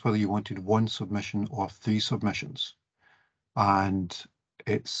question was whether you wanted 1 submission or 3 submissions. And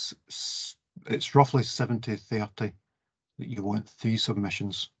it's roughly 70-30 that you want 3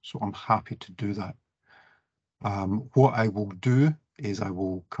 submissions. So I'm happy to do that. What I will do is I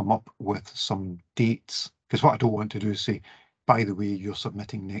will come up with some dates, because what I don't want to do is say, by the way, you're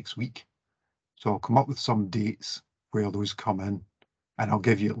submitting next week. So I'll come up with some dates where those come in, and I'll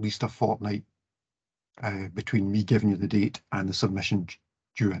give you at least a fortnight between me giving you the date and the submission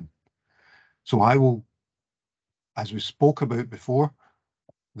due in. So I will, as we spoke about before,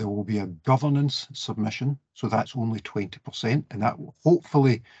 there will be a governance submission. So that's only 20%, and that will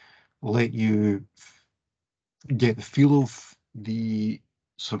hopefully let you get the feel of the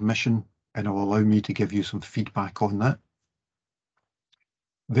submission, and it will allow me to give you some feedback on that.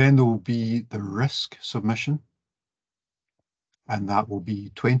 Then there will be the risk submission, and that will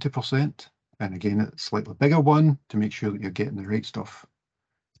be 20%. And again, it's a slightly bigger one to make sure that you're getting the right stuff.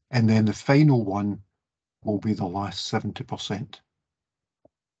 And then the final one will be the last 70%,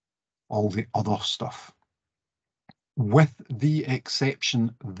 all the other stuff. With the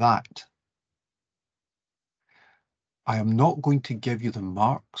exception that I am not going to give you the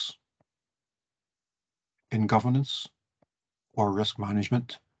marks in governance or risk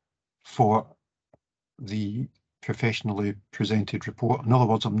management for the professionally presented report. In other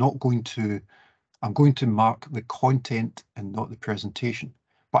words, I'm going to mark the content and not the presentation,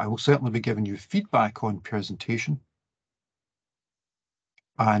 but I will certainly be giving you feedback on presentation.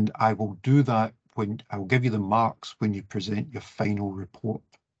 And I will do that when I'll give you the marks when you present your final report.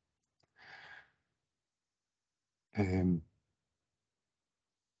 On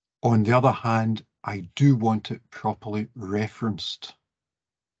the other hand, I do want it properly referenced,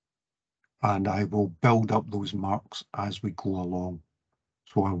 and I will build up those marks as we go along.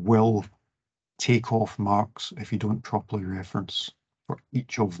 So I will take off marks if you don't properly reference for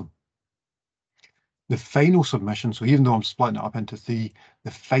each of them. The final submission, so even though I'm splitting it up into three,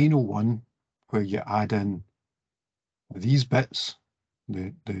 the final one where you add in these bits,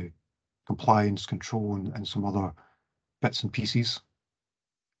 the compliance, control, and some other bits and pieces.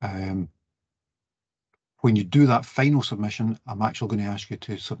 When you do that final submission, I'm actually going to ask you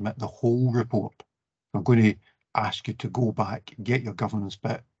to submit the whole report. I'm going to ask you to go back, get your governance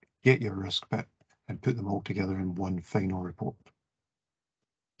bit, get your risk bit, and put them all together in one final report.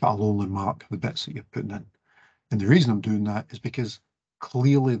 But I'll only mark the bits that you're putting in. And the reason I'm doing that is because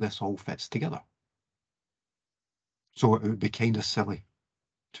clearly this all fits together. So it would be kind of silly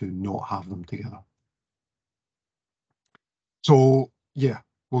to not have them together. So yeah,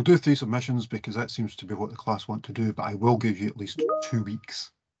 we'll do 3 submissions because that seems to be what the class want to do, but I will give you at least 2 weeks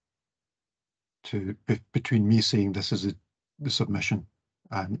to between me saying this is the submission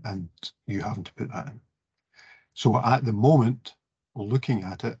and you having to put that in. So at the moment, looking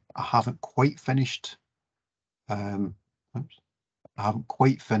at it, I haven't quite finished. I haven't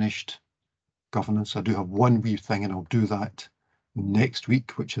quite finished governance. I do have one wee thing, and I'll do that next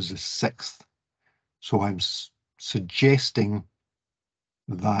week, which is the 6th. So I'm suggesting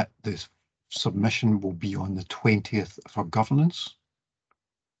that this submission will be on the 20th for governance.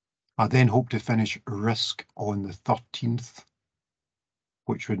 I then hope to finish risk on the 13th,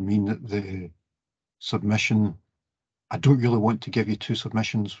 which would mean that the submission, I don't really want to give you 2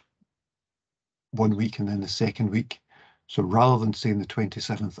 submissions one week and then the second week. So rather than saying the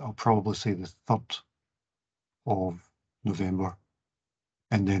 27th, I'll probably say the 3rd of November,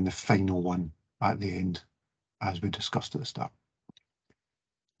 and then the final one at the end, as we discussed at the start.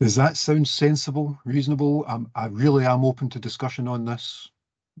 Does that sound sensible, reasonable? I really am open to discussion on this.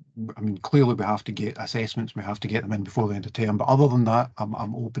 I mean, clearly we have to get assessments, we have to get them in before the end of term, but other than that,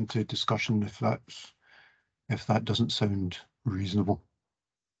 I'm open to discussion if that doesn't sound reasonable.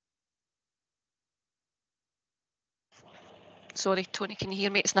 Sorry, Tony, can you hear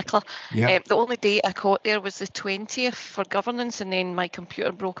me? It's Nicola. Yeah. The only date I caught there was the 20th for governance, and then my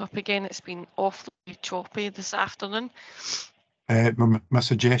computer broke up again. It's been awfully choppy this afternoon. My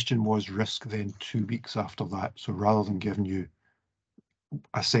suggestion was risk then 2 weeks after that. So rather than giving you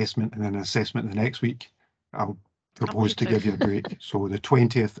assessment and then assessment the next week, I'll propose to give you a break. So the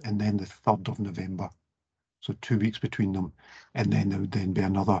 20th and then the 3rd of November. So 2 weeks between them. And then there would then be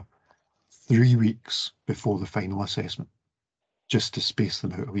another 3 weeks before the final assessment, just to space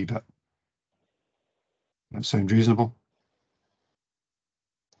them out a wee bit. That sound reasonable?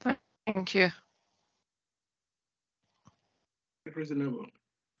 Thank you. Reasonable.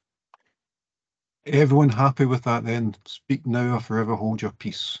 Everyone happy with that then? Speak now or forever hold your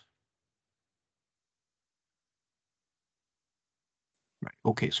peace. Right,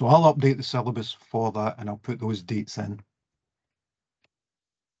 okay, so I'll update the syllabus for that and I'll put those dates in.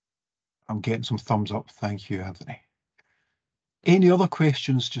 I'm getting some thumbs up. Thank you, Anthony. Any other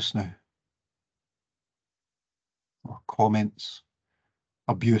questions just now? Or comments?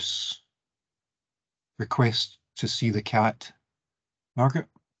 Abuse? Request to see the cat? Margaret?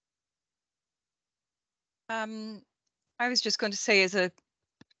 I was just going to say, as a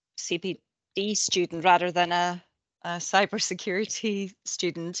CPD student rather than a cybersecurity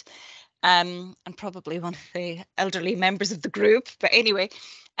student, and probably one of the elderly members of the group, but anyway,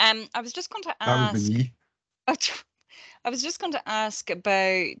 I was just going to ask. That would be me. I was just going to ask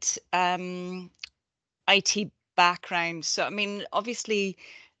about IT background. So, I mean, obviously,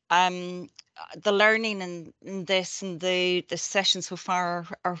 the learning in this and the sessions so far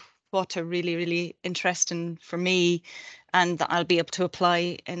are what are really, really interesting for me, and that I'll be able to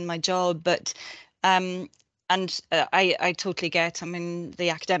apply in my job. But I totally get, I mean,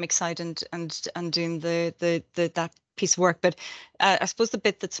 the academic side and doing that piece of work. But I suppose the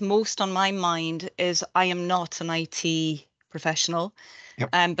bit that's most on my mind is I am not an IT professional.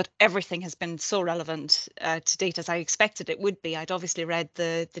 Yep. But everything has been so relevant to date, as I expected it would be. I'd obviously read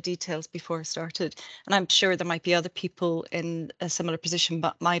the details before I started, and I'm sure there might be other people in a similar position,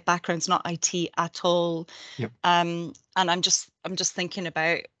 but my background's not IT at all. Yep. And I'm just thinking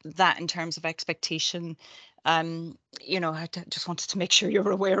about that in terms of expectation. You know, I just wanted to make sure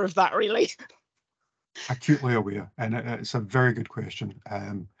you're aware of that, really. Acutely aware, and it's a very good question.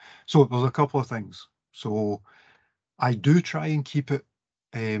 So there's a couple of things. So I do try and keep it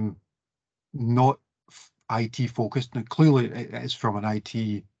not IT focused. Now, clearly it's from an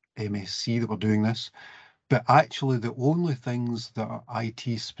IT MSc that we're doing this, but actually the only things that are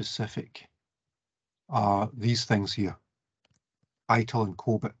IT specific are these things here, ITIL and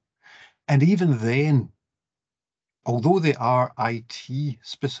COBIT. And even then, although they are IT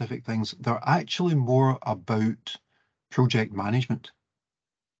specific things, they're actually more about project management.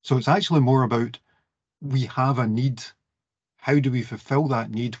 So it's actually more about, we have a need. How do we fulfill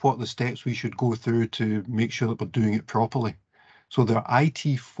that need? What are the steps we should go through to make sure that we're doing it properly? So they're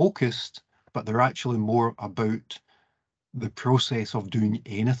IT focused, but they're actually more about the process of doing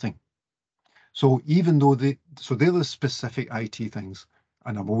anything. So even though they're the specific IT things,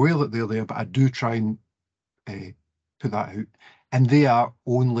 and I'm aware that they're there, but I do try and put that out, and they are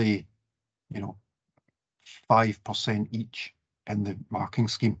only, 5% each in the marking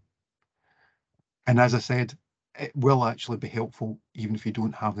scheme. And as I said, it will actually be helpful even if you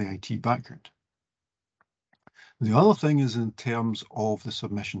don't have the IT background. The other thing is in terms of the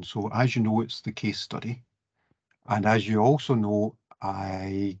submission. So as you know, it's the case study. And as you also know,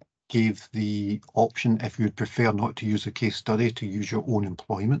 I gave the option, if you would prefer not to use a case study, to use your own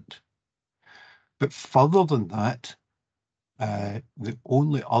employment. But further than that, the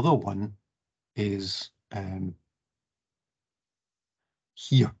only other one is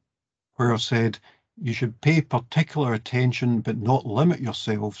here, where I said you should pay particular attention but not limit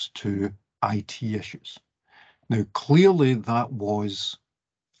yourselves to IT issues. Now, clearly that was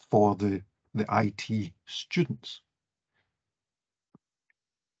for the IT students.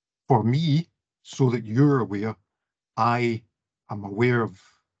 For me, so that you're aware, I am aware of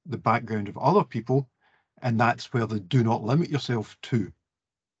the background of other people, and that's where the do not limit yourself to.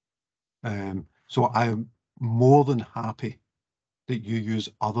 So I am more than happy that you use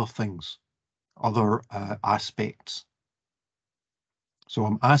other things, other aspects. So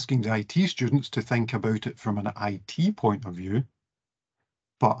I'm asking the IT students to think about it from an IT point of view,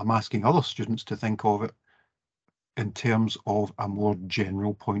 but I'm asking other students to think of it in terms of a more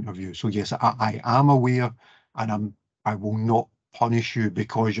general point of view. So yes, I am aware, and I will not punish you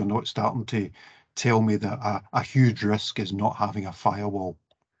because you're not starting to tell me that a huge risk is not having a firewall,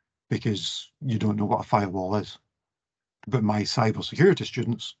 because you don't know what a firewall is. But my cybersecurity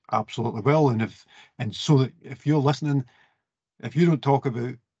students absolutely will, and so that if you're listening, if you don't talk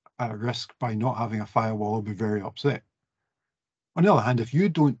about a risk by not having a firewall, I'll be very upset. On the other hand, if you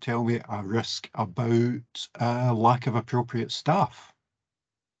don't tell me a risk about lack of appropriate staff,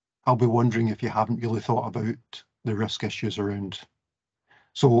 I'll be wondering if you haven't really thought about the risk issues around.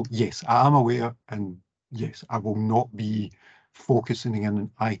 So yes, I am aware, and yes, I will not be focusing in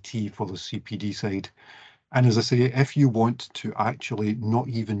IT for the CPD side. And as I say, if you want to actually not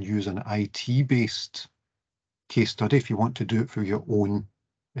even use an IT-based case study, if you want to do it for your own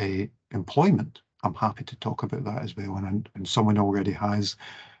employment, I'm happy to talk about that as well. And someone already has.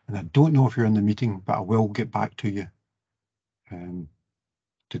 And I don't know if you're in the meeting, but I will get back to you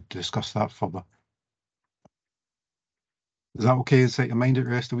to discuss that further. Is that okay? Set your mind at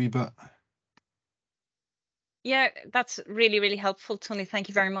rest a wee bit? Yeah, that's really, really helpful, Tony. Thank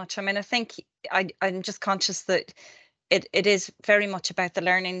you very much. I mean, I think I'm just conscious that it is very much about the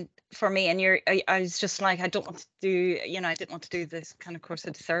learning for me. And I was just like, I don't want to do, I didn't want to do this kind of course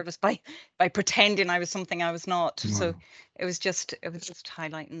of disservice by pretending I was something I was not. No, So no. it was just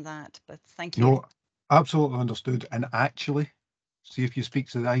highlighting that. But thank you. No, absolutely understood. And actually, see, if you speak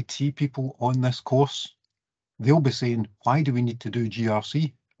to the IT people on this course, they'll be saying, why do we need to do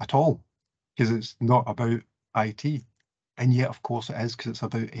GRC at all? Because it's not about IT. And yet, of course, it is, because it's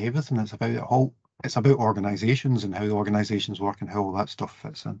about everything. It's about it all. It's about organizations and how the organizations work and how all that stuff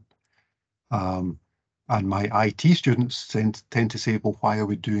fits in. And my IT students tend to say, well, why are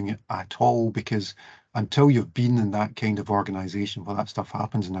we doing it at all? Because until you've been in that kind of organization where that stuff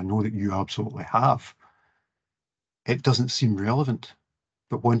happens, and I know that you absolutely have, it doesn't seem relevant.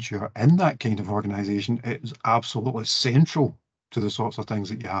 But once you're in that kind of organization, it is absolutely central to the sorts of things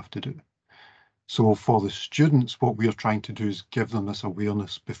that you have to do. So for the students, what we're trying to do is give them this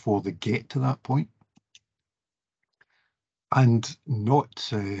awareness before they get to that point. And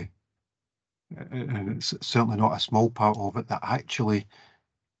not, and it's certainly not a small part of it, that actually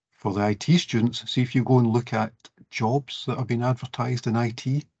for the IT students, see, if you go and look at jobs that have been advertised in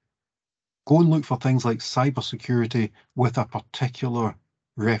IT, go and look for things like cybersecurity with a particular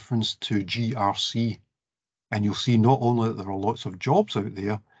reference to GRC. And you'll see not only that there are lots of jobs out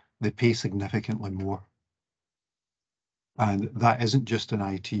there, they pay significantly more. And that isn't just in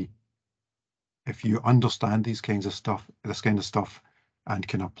IT. If you understand this kind of stuff, and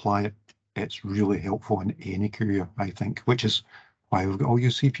can apply it, it's really helpful in any career, I think, which is why we've got all you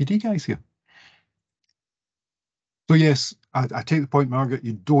CPD guys here. So yes, I take the point, Margaret.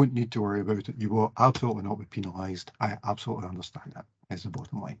 You don't need to worry about it. You will absolutely not be penalised. I absolutely understand that. Is the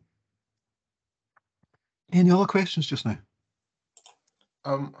bottom line. Any other questions just now?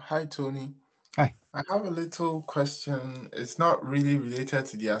 Hi, Tony. Hi. I have a little question. It's not really related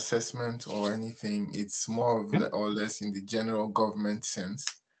to the assessment or anything. It's more of or less in the general government sense.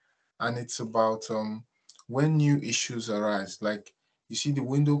 And it's about when new issues arise. Like you see the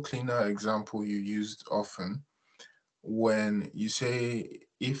window cleaner example you used often, when you say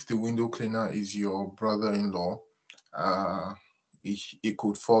if the window cleaner is your brother-in-law, it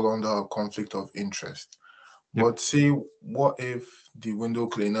could fall under a conflict of interest. Yep. But say, what if the window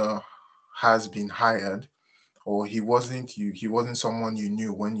cleaner has been hired, or he wasn't someone you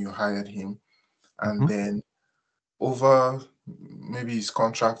knew when you hired him, and then over maybe his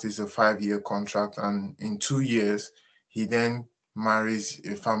contract is a 5-year contract, and in 2 years he then marries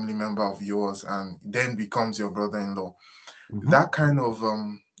a family member of yours and then becomes your brother-in-law. That kind of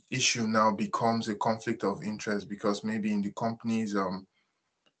issue now becomes a conflict of interest, because maybe in the company's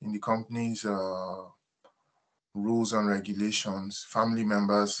rules and regulations, family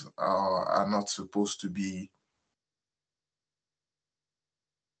members are not supposed to be.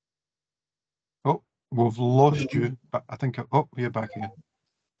 Oh, we've lost you. I think. Oh, you're back again.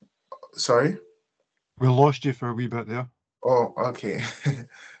 Sorry? We lost you for a wee bit there. Oh, okay.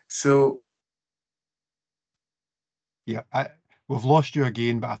 So. Yeah, we've lost you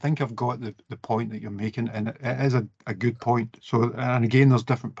again, but I think I've got the point that you're making, and it is a good point. So, and again, there's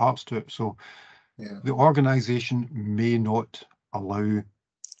different parts to it. So, the organisation may not allow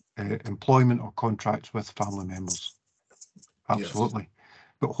employment or contracts with family members. Absolutely. Yes.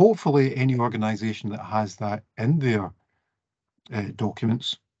 But hopefully any organisation that has that in their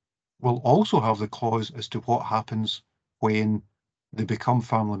documents will also have the clause as to what happens when they become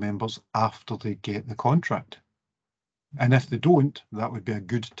family members after they get the contract. And if they don't, that would be a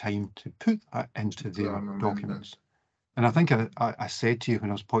good time to put that into their documents. And I think I said to you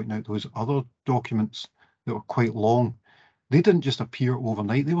when I was pointing out those other documents that were quite long, they didn't just appear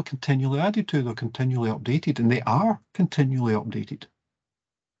overnight, they were continually added to, they're continually updated, and they are continually updated.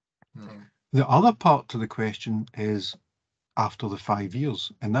 The other part to the question is after the 5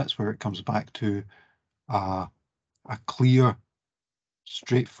 years, and that's where it comes back to a clear,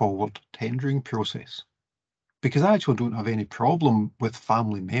 straightforward tendering process. Because I actually don't have any problem with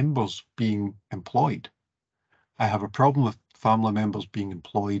family members being employed. I have a problem with family members being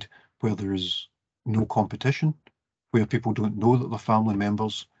employed where there is no competition, where people don't know that they're family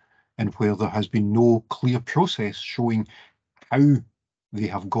members, and where there has been no clear process showing how they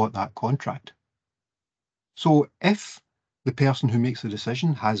have got that contract. So if the person who makes the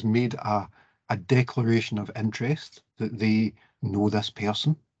decision has made a declaration of interest, that they know this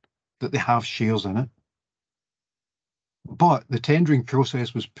person, that they have shares in it, but the tendering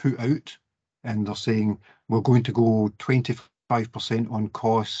process was put out and they're saying we're going to go 25% on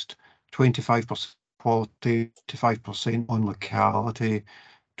cost, 25% quality, 25% on locality,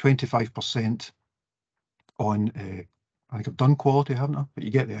 25% on, I think I've done quality, haven't I? But you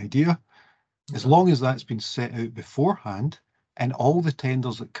get the idea. As long as that's been set out beforehand and all the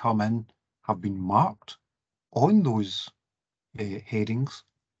tenders that come in have been marked on those headings,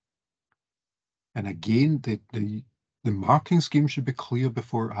 and again, the marking scheme should be clear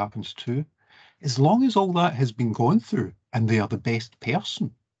before it happens too. As long as all that has been gone through and they are the best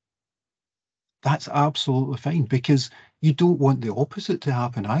person, that's absolutely fine, because you don't want the opposite to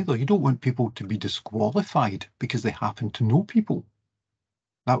happen either. You don't want people to be disqualified because they happen to know people.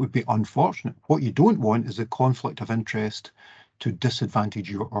 That would be unfortunate. What you don't want is a conflict of interest to disadvantage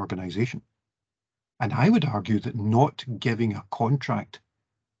your organisation. And I would argue that not giving a contract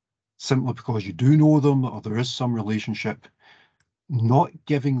simply because you do know them or there is some relationship, not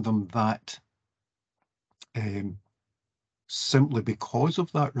giving them that simply because of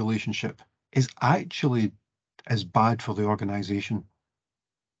that relationship is actually as bad for the organisation,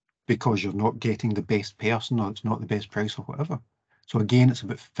 because you're not getting the best person or it's not the best price or whatever. So again, it's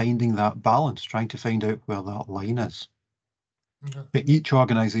about finding that balance, trying to find out where that line is. But each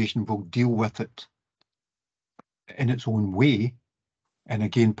organisation will deal with it in its own way. And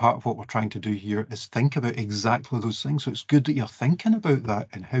again, part of what we're trying to do here is think about exactly those things. So it's good that you're thinking about that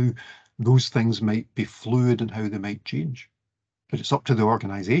and how those things might be fluid and how they might change. But it's up to the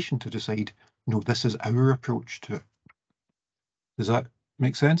organisation to decide, no, this is our approach to it. Does that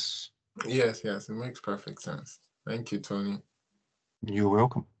make sense? Yes, it makes perfect sense. Thank you, Tony. You're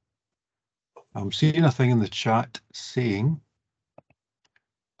welcome. I'm seeing a thing in the chat saying,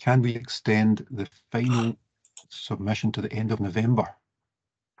 can we extend the final submission to the end of November,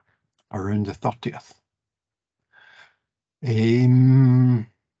 around the 30th? What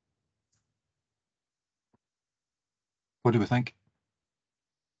do we think?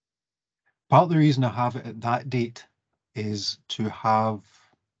 Part of the reason I have it at that date is to have,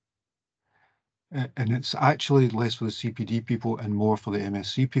 and it's actually less for the CPD people and more for the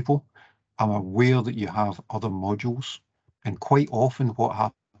MSc people. I'm aware that you have other modules, and quite often what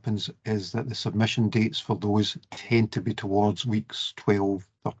happens is that the submission dates for those tend to be towards weeks 12,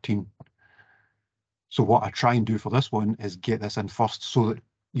 13. So what I try and do for this one is get this in first so that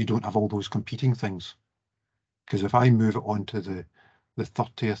you don't have all those competing things. Because if I move it on to the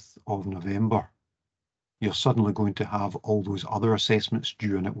 30th of November, you're suddenly going to have all those other assessments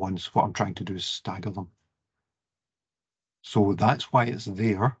due in at once. What I'm trying to do is stagger them. So that's why it's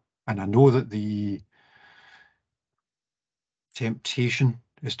there. And I know that the temptation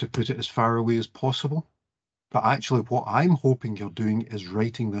is to put it as far away as possible. But actually what I'm hoping you're doing is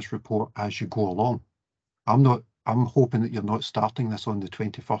writing this report as you go along. I'm hoping that you're not starting this on the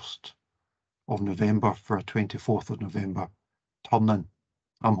 21st of November for a 24th of November turn-in.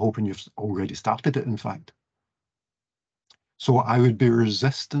 I'm hoping you've already started it, in fact. So I would be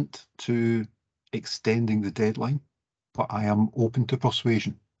resistant to extending the deadline, but I am open to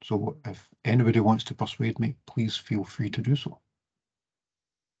persuasion. So if anybody wants to persuade me, please feel free to do so.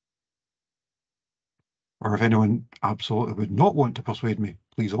 Or if anyone absolutely would not want to persuade me,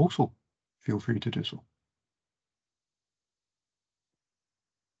 please also feel free to do so.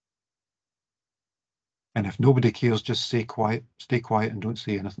 And if nobody cares, just stay quiet and don't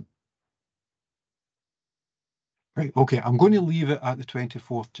say anything. Right, okay, I'm going to leave it at the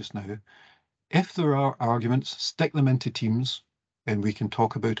 24th just now. If there are arguments, stick them into Teams and we can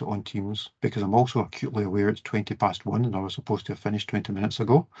talk about it on Teams, because I'm also acutely aware it's 1:20 and I was supposed to have finished 20 minutes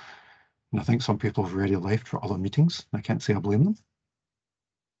ago. And I think some people have already left for other meetings. I can't say I blame them.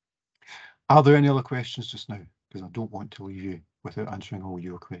 Are there any other questions just now? Because I don't want to leave you without answering all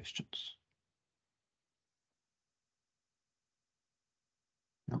your questions.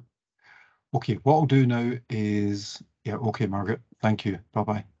 No. Okay, what I'll do now is, yeah, okay, Margaret, thank you.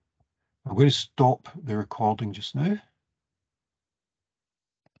 Bye-bye. I'm going to stop the recording just now.